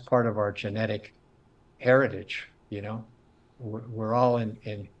think that's part of our genetic heritage. We're all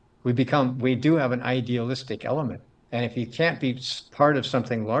we do have an idealistic element. And if you can't be part of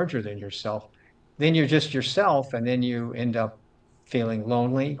something larger than yourself, then you're just yourself. And then you end up feeling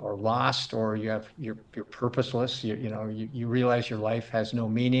lonely or lost, or you're purposeless. You realize your life has no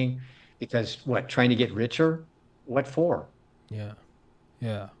meaning because trying to get richer? What for? Yeah.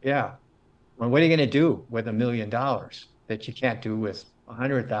 Yeah. Yeah. Well, what are you going to do with $1 million that you can't do with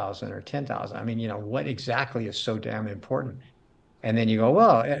 100,000 or 10,000? I mean, what exactly is so damn important? And then you go,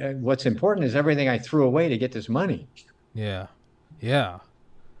 well, what's important is everything I threw away to get this money. Yeah. Yeah.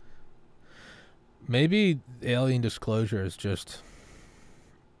 Maybe alien disclosure is just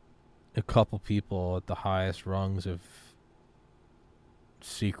a couple people at the highest rungs of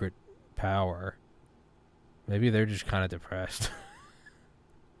secret power. Maybe they're just kind of depressed.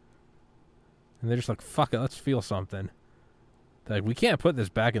 And they're just like, fuck it, let's feel something. They're like, we can't put this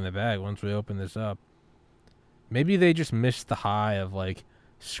back in the bag once we open this up. Maybe they just missed the high of like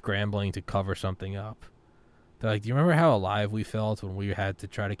scrambling to cover something up. They're like, do you remember how alive we felt when we had to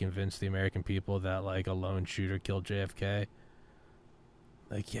try to convince the American people that like a lone shooter killed JFK?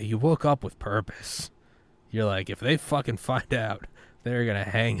 Like, yeah, you woke up with purpose. You're like, if they fucking find out, they're gonna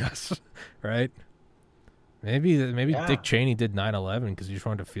hang us, right? Maybe Dick Yeah. Cheney did 9/11 because he just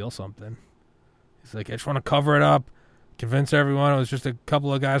wanted to feel something. He's like, I just want to cover it up, convince everyone it was just a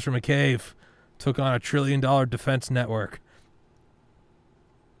couple of guys from a cave, took on $1 trillion defense network.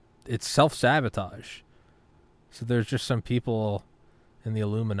 It's self-sabotage. So there's just some people in the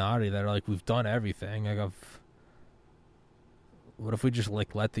Illuminati that are like, we've done everything. Like, what if we just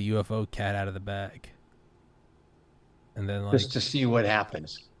like let the UFO cat out of the bag, and then like Just to see what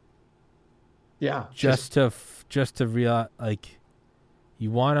happens. Yeah. just to real like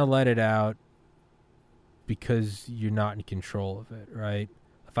you want to let it out because you're not in control of it, right?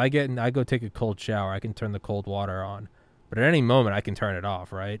 If I go take a cold shower, I can turn the cold water on, but at any moment I can turn it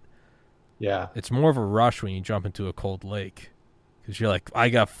off, right? Yeah. It's more of a rush when you jump into a cold lake because you're like, I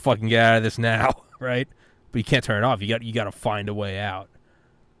got to fucking get out of this now, right? But you can't turn it off. You got to find a way out.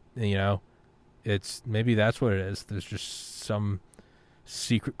 And, it's maybe that's what it is. There's just some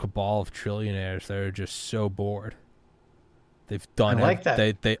secret cabal of trillionaires that are just so bored. They've I done like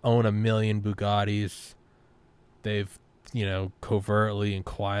that. they own 1 million Bugattis. They've covertly and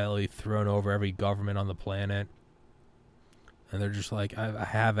quietly thrown over every government on the planet, and they're just like, I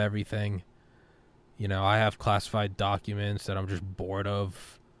have everything. I have classified documents that I'm just bored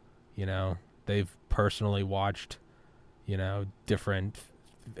of. They've personally watched, different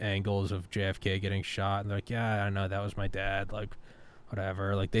angles of JFK getting shot, and they're like, yeah, I know that was my dad. Like,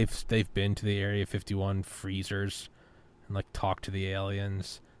 whatever. Like they've been to the Area 51 freezers and like talked to the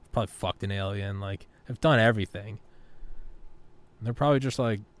aliens. Probably fucked an alien. Like, have done everything. And they're probably just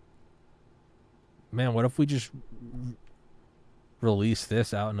like, man, what if we just release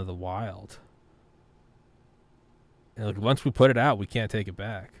this out into the wild? And like once we put it out, we can't take it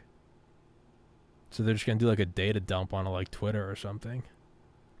back. So they're just gonna do like a data dump on like Twitter or something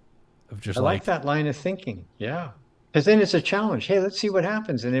of just I like like that line of thinking. Yeah. Because then it's a challenge. Hey, let's see what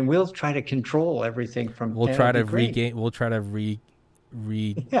happens. And then we'll try to control everything we'll and it'll try be to great. regain we'll try to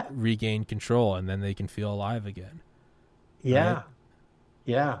Yeah. regain control, and then they can feel alive again, right? Yeah.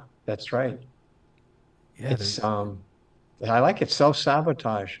 Yeah. That's right. Yeah, It's, I like it.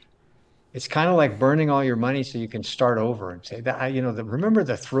 Self-sabotage. It's kind of like burning all your money so you can start over and say that remember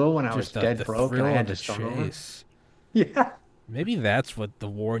the thrill when I was Just dead the broke and I thrill of had the to start over? chase. Yeah. Maybe that's what the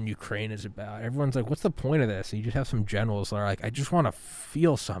war in Ukraine is about. Everyone's like, "What's the point of this?" And you just have some generals that are like, "I just want to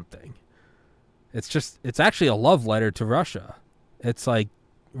feel something." It's actually a love letter to Russia. It's like,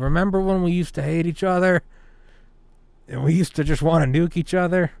 remember when we used to hate each other and we used to just want to nuke each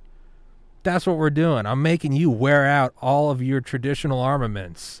other? That's what we're doing. I'm making you wear out all of your traditional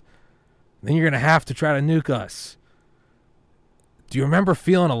armaments. Then you're going to have to try to nuke us. Do you remember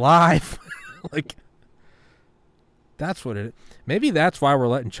feeling alive? Like, that's what it. Maybe that's why we're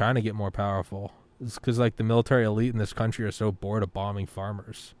letting China get more powerful. It's because like the military elite in this country are so bored of bombing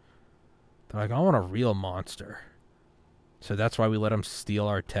farmers. They're like, I want a real monster. So that's why we let them steal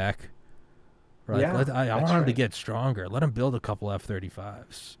our tech. We're like, Yeah, I want that's them to right. get stronger. Let them build a couple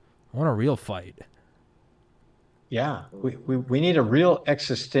F-35s. I want a real fight. Yeah, we need a real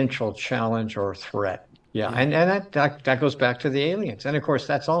existential challenge or threat. Yeah, Yeah, and that goes back to the aliens. And of course,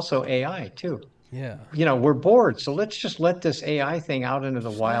 that's also AI too. yeah. We're bored, so let's just let this AI thing out into the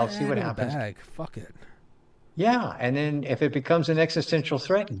Just let wild, it see out what of the happens. bag. Fuck it. Yeah, and then if it becomes an existential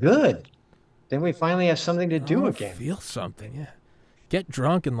threat, good. Then we finally have something to I do want to again. feel something. Yeah. Get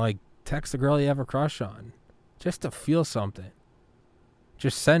drunk and like text the girl you have a crush on, just to feel something.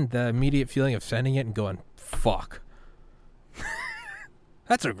 Just send the immediate feeling of sending it and going, fuck.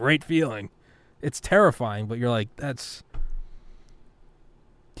 That's a great feeling. It's terrifying, but you're like, that's.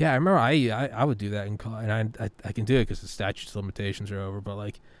 Yeah, I remember I would do that in college, and I can do it because the statutes of limitations are over. But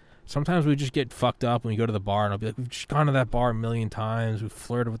like, sometimes we just get fucked up when we go to the bar, and I'll be like, we've just gone to that bar a million times, we've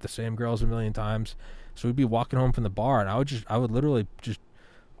flirted with the same girls a million times, so we'd be walking home from the bar, and I would literally just,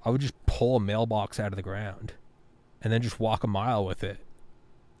 I would just pull a mailbox out of the ground, and then just walk a mile with it,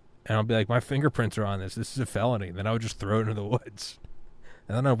 and I'll be like, my fingerprints are on this. This is a felony. And then I would just throw it into the woods,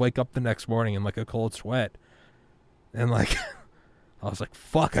 and then I'd wake up the next morning in like a cold sweat, and like. I was like,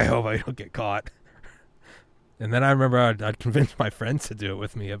 fuck, I hope I don't get caught. And then I remember I'd convince my friends to do it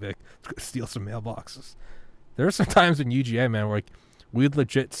with me. I'd be like, let's go steal some mailboxes. There were some times in UGA, man, where like, we'd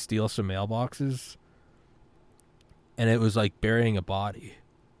legit steal some mailboxes, and it was like burying a body.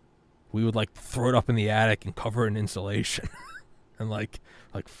 We would like throw it up in the attic and cover it in insulation. And like,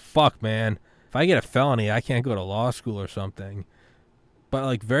 fuck, man. If I get a felony, I can't go to law school or something. But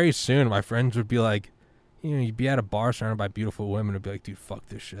like very soon, my friends would be like, you'd be at a bar surrounded by beautiful women and be like, dude, fuck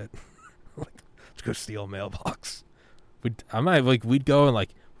this shit. Like, let's go steal a mailbox. We'd go and like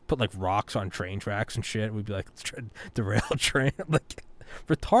put like rocks on train tracks and shit. We'd be like, let's try to derail a train. Like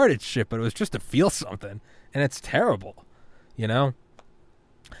retarded shit, but it was just to feel something. And it's terrible, you know?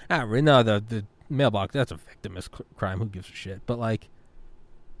 No, the mailbox, that's a victimless crime. Who gives a shit? But like,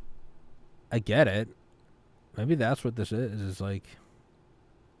 I get it. Maybe that's what this is like,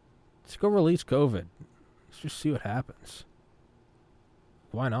 let's go release COVID. Let's just see what happens.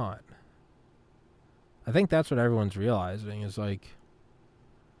 Why not? I think that's what everyone's realizing is like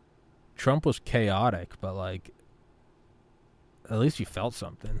Trump was chaotic, but like at least you felt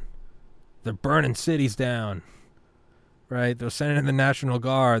something. They're burning cities down, right? They're sending in the National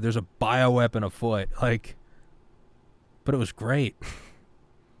Guard. There's a bioweapon afoot. Like, but it was great.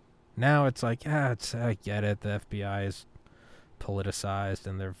 Now it's like, yeah, I get it. The FBI is politicized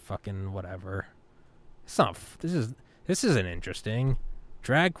and they're fucking whatever. It's not. This isn't interesting.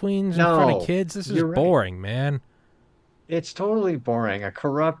 Drag queens in front of No, kids. This is you're right. boring, man. It's totally boring. A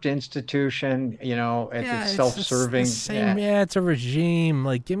corrupt institution, Yeah, it's it's the self-serving. same. Yeah, it's a regime.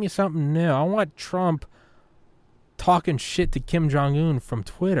 Like, give me something new. I want Trump talking shit to Kim Jong Un from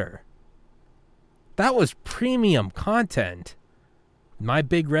Twitter. That was premium content. My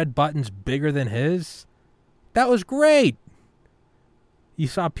big red button's bigger than his. That was great. You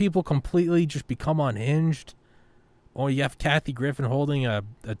saw people completely just become unhinged. Or you have Kathy Griffin holding a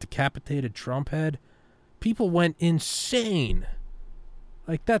decapitated Trump head. People went insane.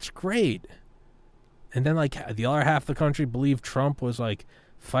 Like, that's great. And then, like, the other half of the country believed Trump was, like,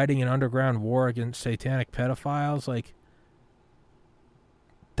 fighting an underground war against satanic pedophiles. Like,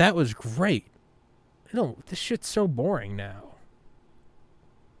 that was great. This shit's so boring now.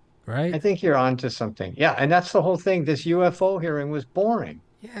 Right? I think you're onto something. Yeah, and that's the whole thing. This UFO hearing was boring.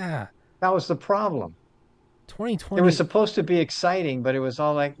 Yeah. That was the problem. It was 2020, supposed to be exciting, but it was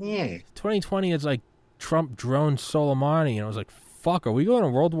all like, yeah. 2020 is like Trump droned Soleimani. And I was like, fuck, are we going to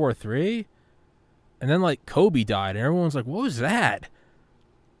World War III? And then, like, Kobe died. And everyone's like, what was that?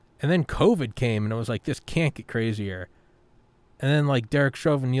 And then COVID came. And it was like, this can't get crazier. And then, like, Derek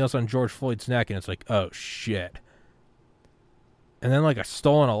Chauvin kneels on George Floyd's neck. And it's like, oh, shit. And then, like, a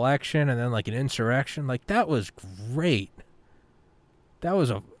stolen election. And then, like, an insurrection. Like, that was great. That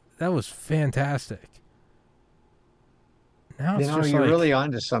That was fantastic. Now You it's know, just you're really like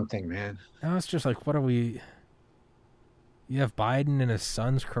onto something, man. what are we? You have Biden and his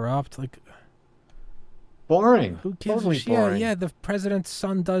son's corrupt. Like, Boring. who gives a Totally shit? Yeah, boring. yeah. The president's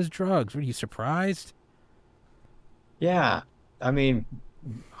son does drugs. Are you surprised? Yeah. I mean,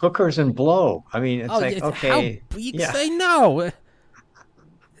 hookers and blow. I mean, it's Oh like, yeah. How okay, you can yeah, say no?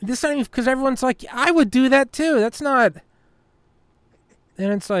 This not even because everyone's like, I would do that too. That's not.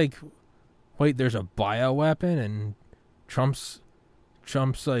 And it's like, wait, there's a bioweapon, and Trump's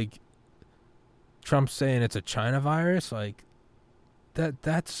Trump's like Trump's saying it's a China virus. Like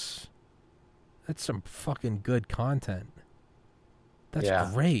that's some fucking good content. That's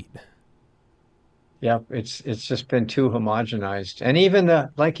yeah. great. Yep, it's just been too homogenized. And even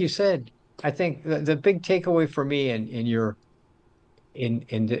like you said, I think the big takeaway for me in your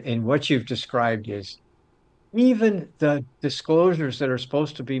in what you've described is even the disclosures that are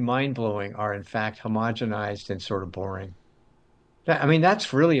supposed to be mind-blowing are in fact homogenized and sort of boring. I mean,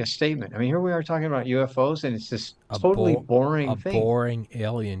 that's really a statement. I mean, here we are talking about UFOs, and it's this A totally a boring thing. boring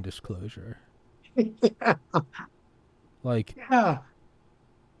alien disclosure. Like Yeah,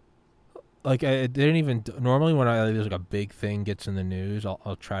 I didn't even normally when there's like a big thing gets in the news,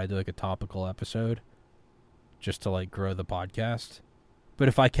 I'll try to do like a topical episode just to like grow the podcast. But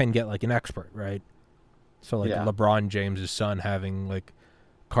if I can get like an expert, right? So like yeah, LeBron James's son having like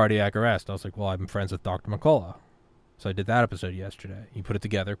cardiac arrest, I was like, well, I'm friends with Dr. McCullough, so I did that episode yesterday. You put it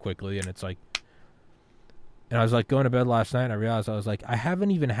together quickly, and it's like, and I was like going to bed last night, and I realized I was like, I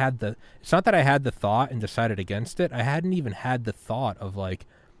haven't even had the. It's not that I had the thought and decided against it. I hadn't even had the thought of like,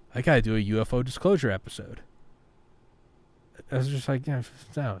 I gotta do a UFO disclosure episode. I was just like, yeah,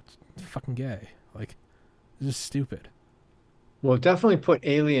 no, it's fucking gay. Like, it's just stupid. we'll definitely put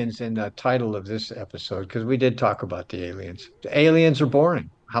aliens in the title of this episode because we did talk about the aliens. The aliens are boring.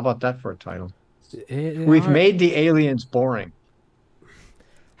 How about that for a title? We've Are, made the aliens boring.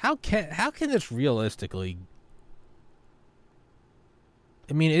 how can this realistically?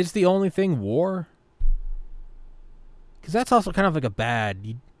 I mean, is the only thing war? Because that's also kind of like a bad.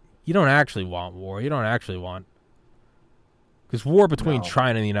 You don't actually want war. You don't actually want because war between No.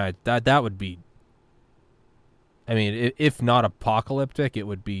 China and the United that would be. I mean, if not apocalyptic, it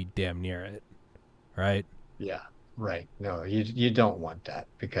would be damn near it, right? Yeah, right. No, you don't want that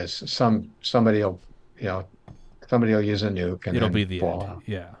because somebody will, you know, somebody will use a nuke and It'll be then the end. voila.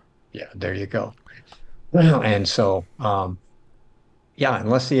 Yeah, Yeah, there you go. And so, yeah,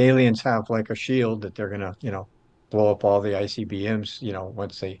 unless the aliens have like a shield that they're gonna, blow up all the ICBMs,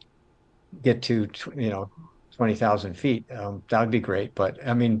 once they get to, 20,000 feet, that would be great. But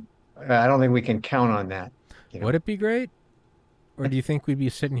I mean, I don't think we can count on that, you would know. it be great? Or do you think we'd be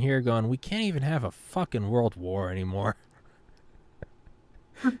sitting here going, we can't even have a fucking world war anymore?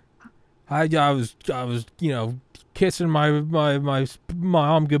 I was kissing my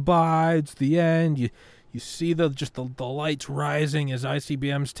mom goodbye. It's the end. You see the lights rising as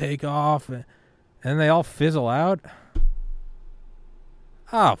ICBMs take off, and they all fizzle out.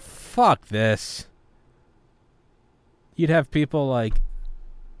 Oh fuck this! You'd have people like,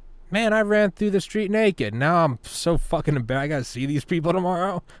 man, I ran through the street naked. Now I'm so fucking embarrassed. I gotta see these people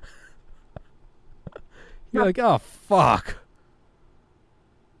tomorrow. You're like, oh fuck.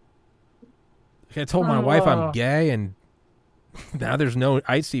 I told my wife I'm Oh, gay, and now there's no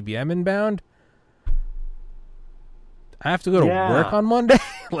ICBM inbound. I have to go to work yeah, on Monday.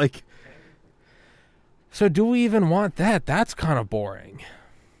 Like, so do we even want that? That's kind of boring.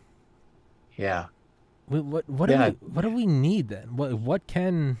 yeah, What do yeah. we need then? What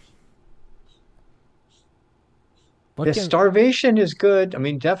The can starvation is good. I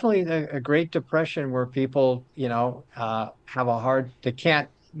mean, definitely a Great Depression where people, have they can't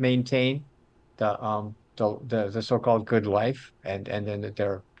maintain the so-called good life, and then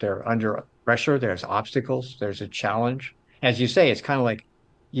they're under pressure. There's obstacles. There's a challenge. As you say, it's kind of like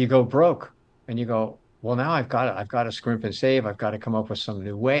you go broke and you go, well, now I've got to scrimp and save. I've got to come up with some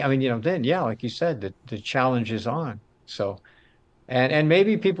new way. I mean, then yeah, like you said, the challenge is on. So. And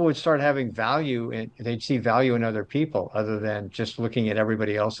maybe people would start having value and they'd see value in other people other than just looking at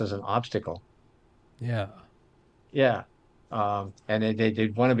everybody else as an obstacle. yeah. Yeah. And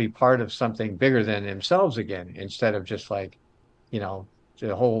they'd want to be part of something bigger than themselves again, instead of just like, you know,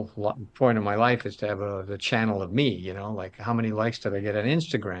 the whole point of my life is to have the channel of me, like how many likes did I get on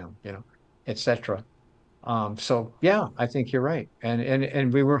Instagram, etc. So yeah, I think you're right.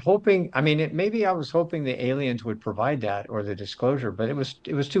 And we were hoping, I mean, maybe I was hoping the aliens would provide that or the disclosure, but it was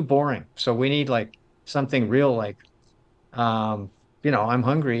too boring. So we need like something real like I'm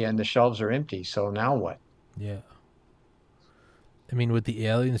hungry and the shelves are empty. So now what? Yeah. I mean, would the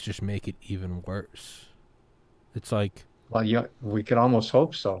aliens just make it even worse? It's like, Well, yeah, we could almost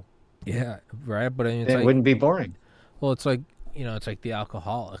hope so. yeah, right. But I mean, it's It like, wouldn't be boring. well, it's like, it's like the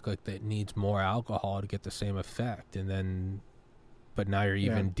alcoholic, like that needs more alcohol to get the same effect, and then, but now you're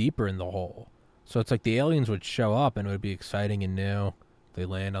Yeah. even deeper in the hole. So it's like the aliens would show up and it would be exciting and new. They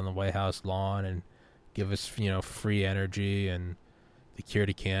land on the White House lawn and give us, free energy and the cure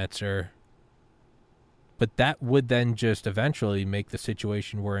to cancer. But that would then just eventually make the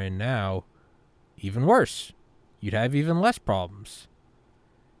situation we're in now even worse. You'd have even less problems.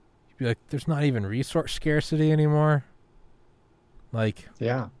 You'd be like, there's not even resource scarcity anymore. Like,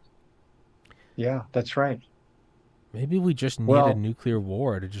 Yeah. Yeah, that's right. maybe we just need a Well, nuclear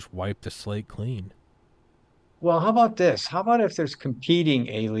war to just wipe the slate clean. well, how about this? How about if there's competing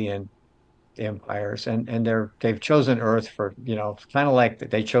alien empires and they've chosen Earth for, kind of like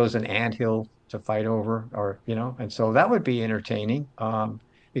they chose an anthill to fight over or, and so that would be entertaining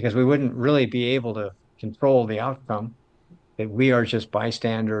because we wouldn't really be able to control the outcome that we are just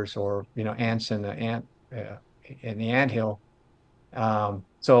bystanders or, ants uh, in the anthill.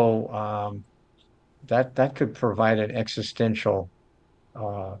 So that could provide an existential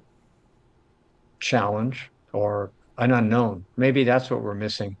uh, challenge or an unknown. Maybe that's what we're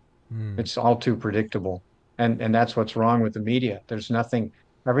missing. Hmm. It's all too predictable. And that's what's wrong with the media. There's nothing,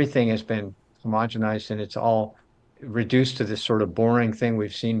 everything has been homogenized and it's all reduced to this sort of boring thing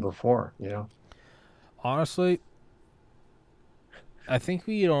we've seen before. Honestly, I think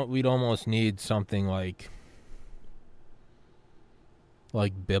we'd almost need something like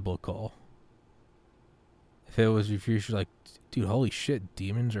biblical. If you're just like, dude, holy shit,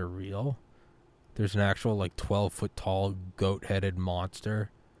 demons are real. There's an actual like 12-foot tall goat headed monster,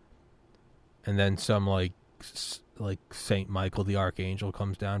 and then some like Saint Michael the Archangel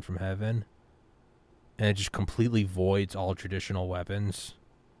comes down from heaven, and it just completely voids all traditional weapons.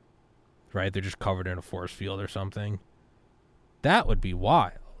 Right? They're just covered in a force field or something. That would be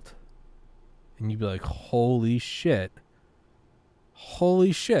wild, and you'd be like, holy shit,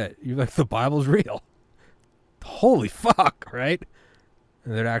 holy shit. You're like, the Bible's real. Holy fuck, right?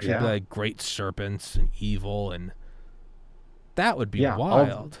 And there'd actually be Yeah. like great serpents and evil, and that would be Yeah. All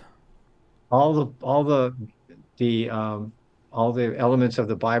wild. all the all the all the elements of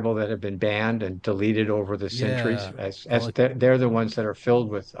the Bible that have been banned and deleted over the centuries Yeah. All as like, they're the ones that are filled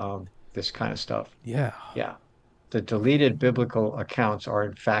with this kind of stuff. yeah. Yeah. The deleted biblical accounts are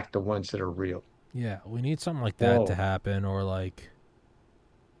in fact the ones that are real. Yeah. We need something like that to Whoa. happen, or like,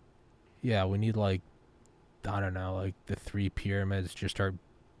 yeah, we need like, I don't know, like the three pyramids just start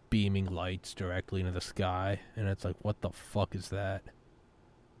beaming lights directly into the sky, and it's like, what the fuck is that?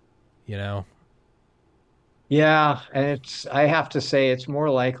 You know? Yeah, and I have to say it's more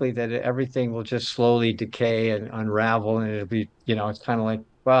likely that everything will just slowly decay and unravel and it'll be, it's kind of like,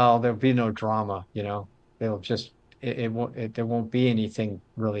 well, there'll be no drama. They'll just there won't be anything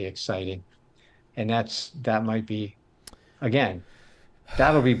really exciting. And that might be again,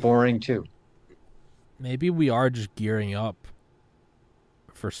 that'll be boring too. Maybe we are just gearing up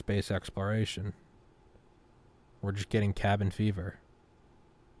for space exploration. We're just getting cabin fever.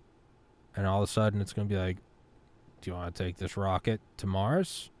 And all of a sudden, it's going to be like, do you want to take this rocket to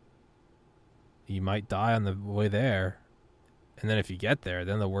Mars? You might die on the way there. And then if you get there,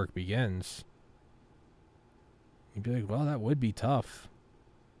 then the work begins. You'd be like, well, that would be tough.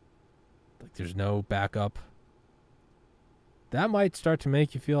 Like, there's no backup. That might start to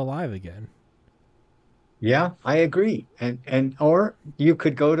make you feel alive again. Yeah, I agree. And or you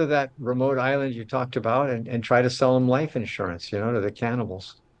could go to that remote island you talked about and try to sell them life insurance, to the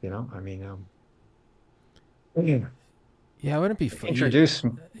cannibals. I mean, yeah. Yeah, it wouldn't be fun. Introduce.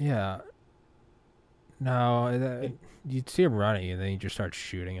 Yeah. No, you'd see him running, and then you just start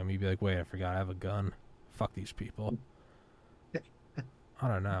shooting him. You'd be like, wait, I forgot I have a gun. Fuck these people. I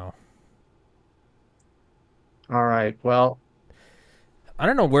don't know. All right. Well, I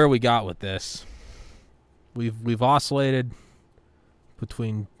don't know where we got with this. We've oscillated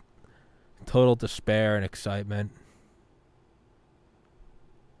between total despair and excitement.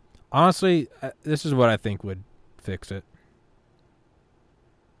 Honestly, this is what I think would fix it.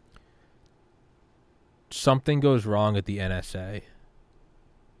 Something goes wrong at the NSA,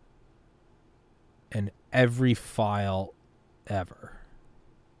 and every file ever,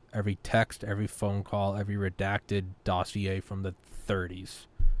 every text, every phone call, every redacted dossier from the 30s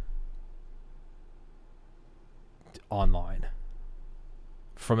online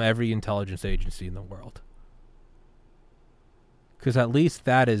from every intelligence agency in the world. Because at least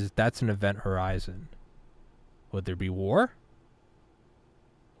that's an event horizon. Would there be war?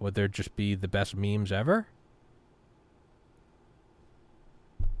 Would there just be the best memes ever?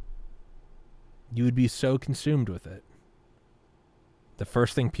 You would be so consumed with it. The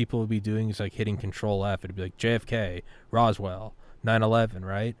first thing people would be doing is like hitting Control F. It'd be like JFK, Roswell, 9/11,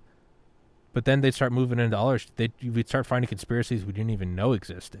 right? But then they'd start moving into others. We'd start finding conspiracies we didn't even know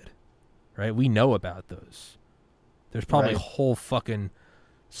existed, right? We know about those. There's probably Right. whole fucking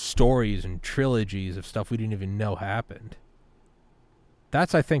stories and trilogies of stuff we didn't even know happened.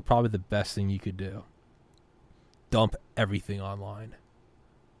 That's, I think, probably the best thing you could do. Dump everything online.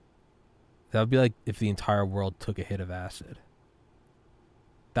 That would be like if the entire world took a hit of acid.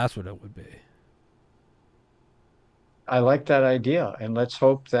 That's what it would be. I like that idea, and let's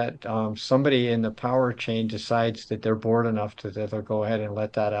hope that somebody in the power chain decides that they're bored enough that they'll go ahead and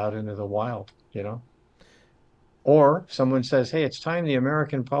let that out into the wild, you know? Or someone says, "Hey, it's time the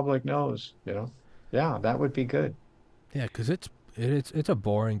American public knows," you know? Yeah, that would be good. Yeah, because it's a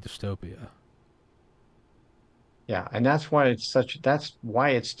boring dystopia. Yeah, and that's why it's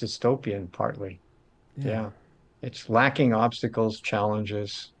dystopian partly. Yeah. Yeah. It's lacking obstacles,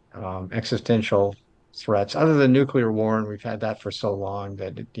 challenges, existential threats. Other than nuclear war, and we've had that for so long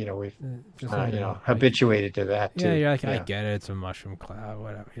that we've Just not even like. habituated to that Yeah, too. you're like, I Yeah, get it. It's a mushroom cloud,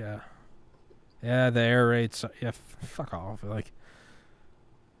 whatever. Yeah. Yeah, the air rates. Yeah, fuck off. Like,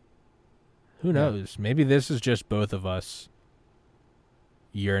 who yeah, knows? Maybe this is just both of us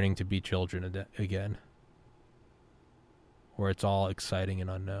yearning to be children again, where it's all exciting and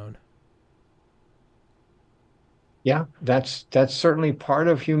unknown. yeah. That's certainly part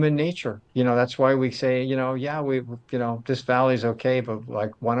of human nature. That's why we say, yeah, this valley's okay, but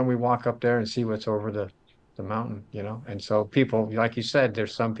like, why don't we walk up there and see what's over the mountain? And so people, like you said,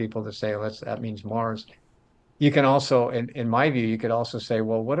 there's some people that say, that means Mars. You can also, in my view, you could also say,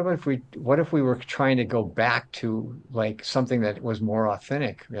 well, what if we were trying to go back to like something that was more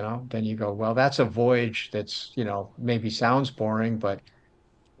authentic, Then you go, well, that's a voyage that's, maybe sounds boring, but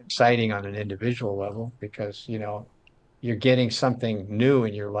exciting on an individual level because, you're getting something new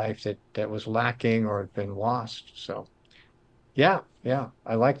in your life that was lacking or had been lost. So yeah, yeah.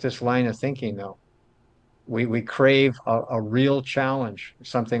 I like this line of thinking though. We crave a real challenge,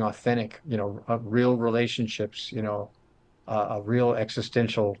 something authentic, real relationships, a real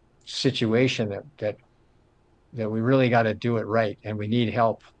existential situation that we really got to do it right and we need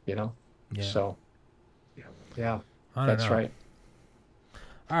help. Yeah. So yeah, I don't that's know. right.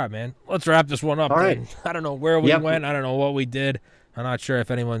 All right, man. Let's wrap this one up All right. then. I don't know where we Yep. went. I don't know what we did. I'm not sure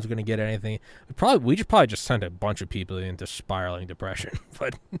if anyone's going to get anything. We should probably just send a bunch of people into spiraling depression.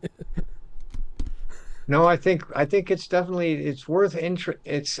 But No, I think it's worth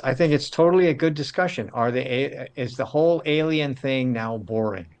I think it's totally a good discussion. Is the whole alien thing now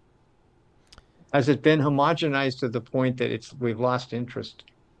boring? Has it been homogenized to the point that we've lost interest?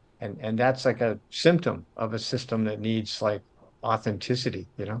 And that's like a symptom of a system that needs like authenticity.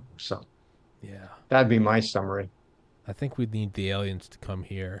 So yeah, that'd be my summary. I think we need the aliens to come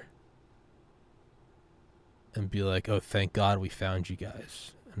here and be like, "Oh, thank God we found you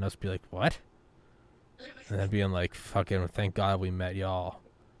guys," and us be like, "What?" And then being like, "Fucking, thank God we met y'all.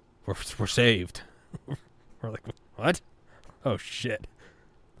 We're saved." We're like, "What? Oh shit!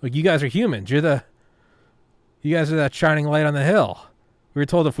 Like you guys are humans. You guys are that shining light on the hill." We were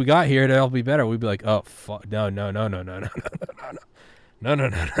told if we got here, it'll be better. We'd be like, "Oh fuck, no, no, no, no, no, no, no, no, no,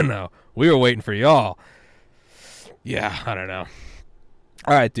 no, no, no. We were waiting for y'all." Yeah, I don't know.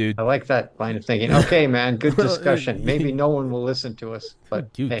 All right, dude. I like that line of thinking. Okay, man, good discussion. Maybe no one will listen to us, but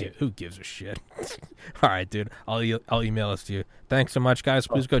hey, Who gives a shit? All right, dude. I'll email this to you. Thanks so much, guys.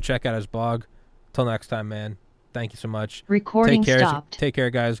 Please go check out his blog. Till next time, man. Thank you so much. Recording Take care. stopped. Take care,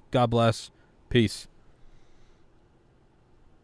 guys. God bless. Peace.